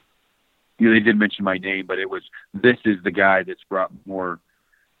 You know, they didn't mention my name, but this is the guy that's brought more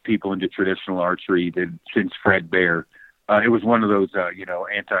people into traditional archery since Fred Bear. It was one of those, you know,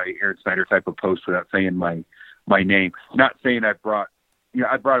 anti-Aaron Snyder type of posts without saying my name. Not saying I brought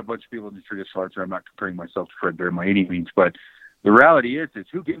a bunch of people into traditional archery. I'm not comparing myself to Fred Bear by any means, but the reality is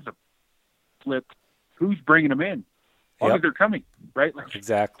who gives a flip? Who's bringing them in? As long as they're coming, right? Like,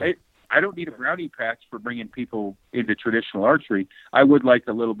 Exactly. I don't need a brownie patch for bringing people into traditional archery. I would like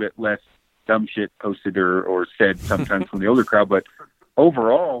a little bit less dumb shit posted or said sometimes from the older crowd, but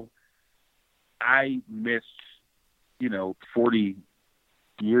overall, I miss, you know, 40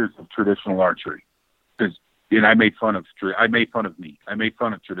 years of traditional archery because I made fun of me. I made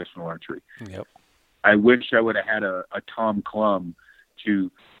fun of traditional archery. Yep. I wish I would have had a Tom Clum to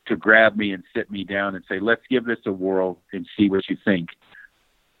grab me and sit me down and say, let's give this a whirl and see what you think.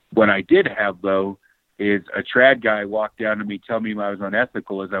 What I did have, though, is a trad guy walked down to me, tell me I was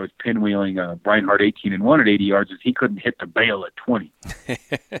unethical as I was pinwheeling a Reinhardt 18-1 at 80 yards as he couldn't hit the bail at 20.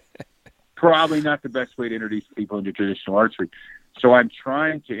 Probably not the best way to introduce people into traditional archery. So I'm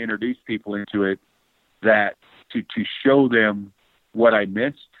trying to introduce people into it that to show them what I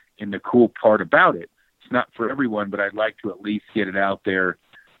missed and the cool part about it. It's not for everyone, but I'd like to at least get it out there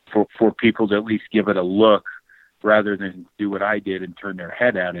for people to at least give it a look rather than do what I did and turn their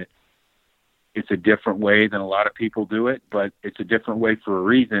head at it. It's a different way than a lot of people do it, but it's a different way for a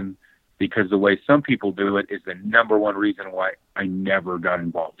reason, because the way some people do it is the number one reason why I never got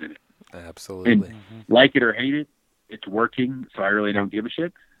involved in it. Absolutely. And like it or hate it, it's working, so I really don't give a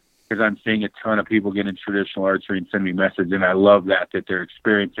shit, because I'm seeing a ton of people get into traditional archery and send me messages, and I love that they're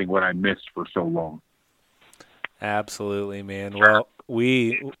experiencing what I missed for so long. Absolutely, man. Well,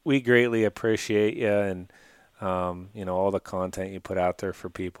 we greatly appreciate you and you know, all the content you put out there for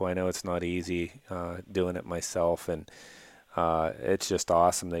people. I know it's not easy doing it myself, and it's just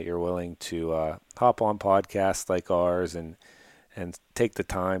awesome that you're willing to hop on podcasts like ours and take the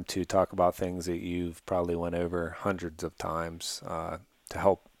time to talk about things that you've probably went over hundreds of times to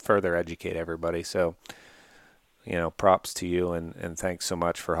help further educate everybody. So, props to you, and thanks so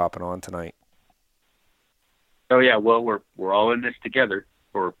much for hopping on tonight. Oh yeah, well we're all in this together,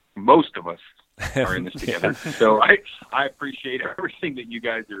 or most of us are in this together. So I appreciate everything that you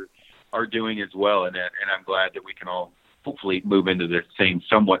guys are doing as well, and I'm glad that we can all hopefully move into the same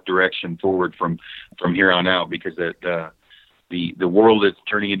somewhat direction forward from here on out, because the world is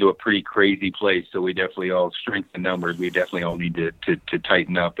turning into a pretty crazy place. So we definitely all, strength in numbers, we definitely all need to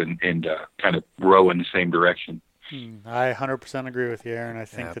tighten up and kind of row in the same direction. I 100% agree with you, Aaron. I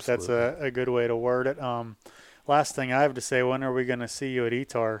think that's a good way to word it. Last thing I have to say, when are we going to see you at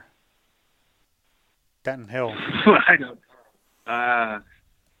ETAR? Denton Hill.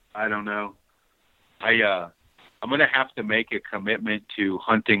 I don't know. I'm going to have to make a commitment to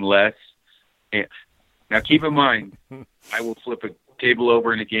hunting less. Now, keep in mind, I will flip a table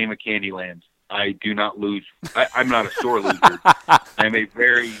over in a game of Candyland. I do not lose. I'm not a sore loser. I'm a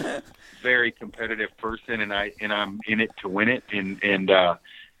very, very competitive person, and I'm in it to win it. And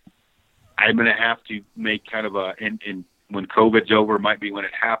I'm going to have to make kind of and when COVID's over, might be when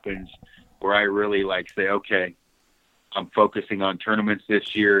it happens, where I really say, okay, I'm focusing on tournaments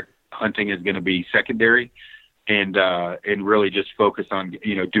this year. Hunting is going to be secondary, and really just focus on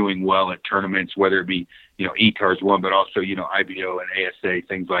doing well at tournaments, whether it be ETAR's one, but also IBO and ASA,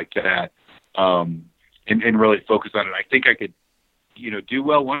 things like that, and really focus on it. I think I could do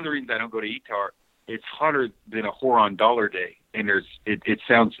well. One of the reasons I don't go to ETAR, it's hotter than a Huron Dollar Day, and it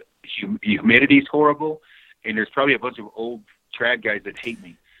sounds humidity's horrible, and there's probably a bunch of old trad guys that hate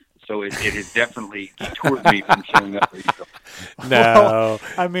me. So it has definitely detoured me from showing up at ETAR. No. Well,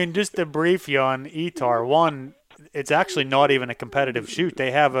 I mean, just to brief you on ETAR, one, it's actually not even a competitive shoot.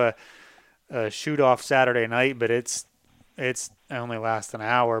 They have a shoot off Saturday night, but it's only lasts an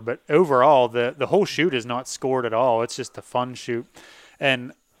hour. But overall, the whole shoot is not scored at all. It's just a fun shoot.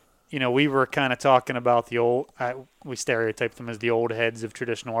 And, we were kind of talking about the old, we stereotype them as the old heads of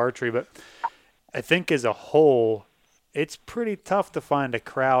traditional archery, but I think as a whole, it's pretty tough to find a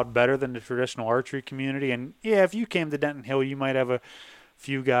crowd better than the traditional archery community. And yeah, if you came to Denton Hill, you might have a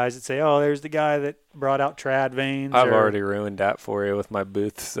few guys that say, oh, there's the guy that brought out trad vanes. I've already ruined that for you with my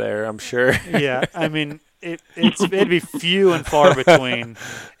booths there, I'm sure. Yeah, I mean, it'd be few and far between.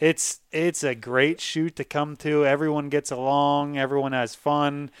 It's a great shoot to come to. Everyone gets along. Everyone has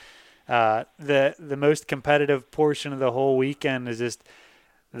fun. The most competitive portion of the whole weekend is just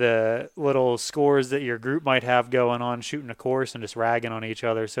the little scores that your group might have going on, shooting a course and just ragging on each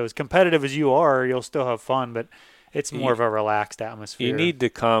other. So as competitive as you are, you'll still have fun, but it's more of a relaxed atmosphere. You need to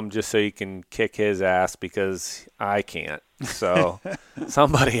come just so you can kick his ass, because I can't. So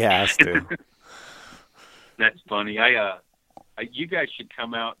somebody has to. That's funny. You guys should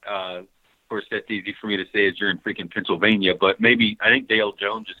come out. Of course, that's easy for me to say as you're in freaking Pennsylvania, but maybe I think Dale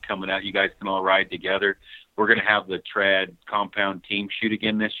Jones is coming out. You guys can all ride together. We're going to have the trad compound team shoot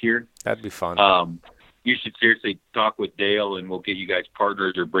again this year. That'd be fun. You should seriously talk with Dale, and we'll get you guys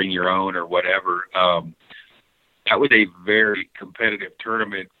partners or bring your own or whatever. That was a very competitive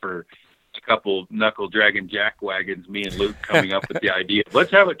tournament for a couple knuckle dragon jack wagons, me and Luke coming up with the idea.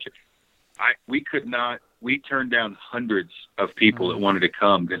 Let's have we turned down hundreds of people that wanted to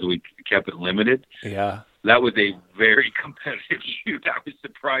come because we kept it limited. Yeah. That was a very competitive shoot. I was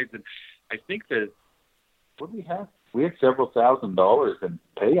surprised. And I think what did we have? We had several $1,000s in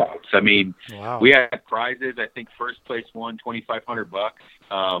payouts. I mean, wow. We had prizes. I think first place won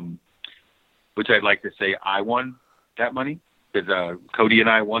 $2,500, which I'd like to say I won that money because Cody and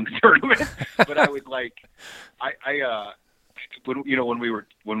I won the tournament. But I was like, when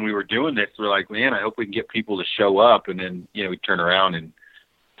we were doing this, we're like, man, I hope we can get people to show up. And then we turn around and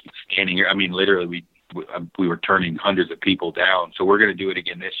keep standing here. I mean, literally, we were turning hundreds of people down. So we're going to do it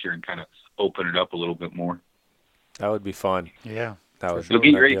again this year and kind of open it up a little bit more. That would be fun. Yeah. It'll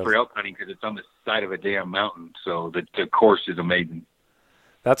be great for elk hunting because it's on the side of a damn mountain. So the course is amazing.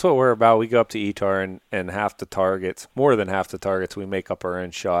 That's what we're about. We go up to ETAR and half the targets, more than half the targets, we make up our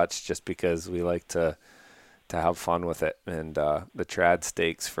own shots just because we like to have fun with it. And the trad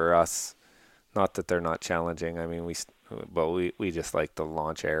stakes for us, not that they're not challenging. I mean, we just like to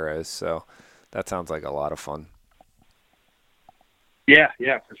launch arrows. So that sounds like a lot of fun. Yeah,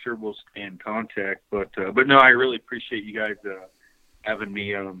 for sure. We'll stay in contact. But no, I really appreciate you guys having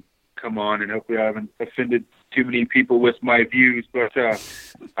me come on, and hopefully I haven't offended too many people with my views. But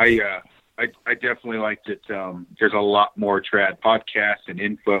I definitely like that. There's a lot more trad podcasts and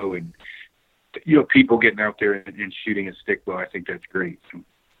info, and people getting out there and shooting a stick bow. I think that's great.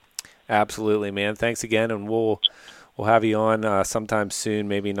 Absolutely, man. Thanks again, and we'll have you on sometime soon.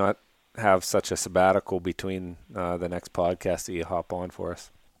 Maybe not have such a sabbatical between the next podcast that you hop on for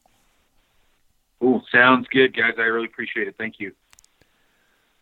us. Cool. Sounds good, guys. I really appreciate it. Thank you.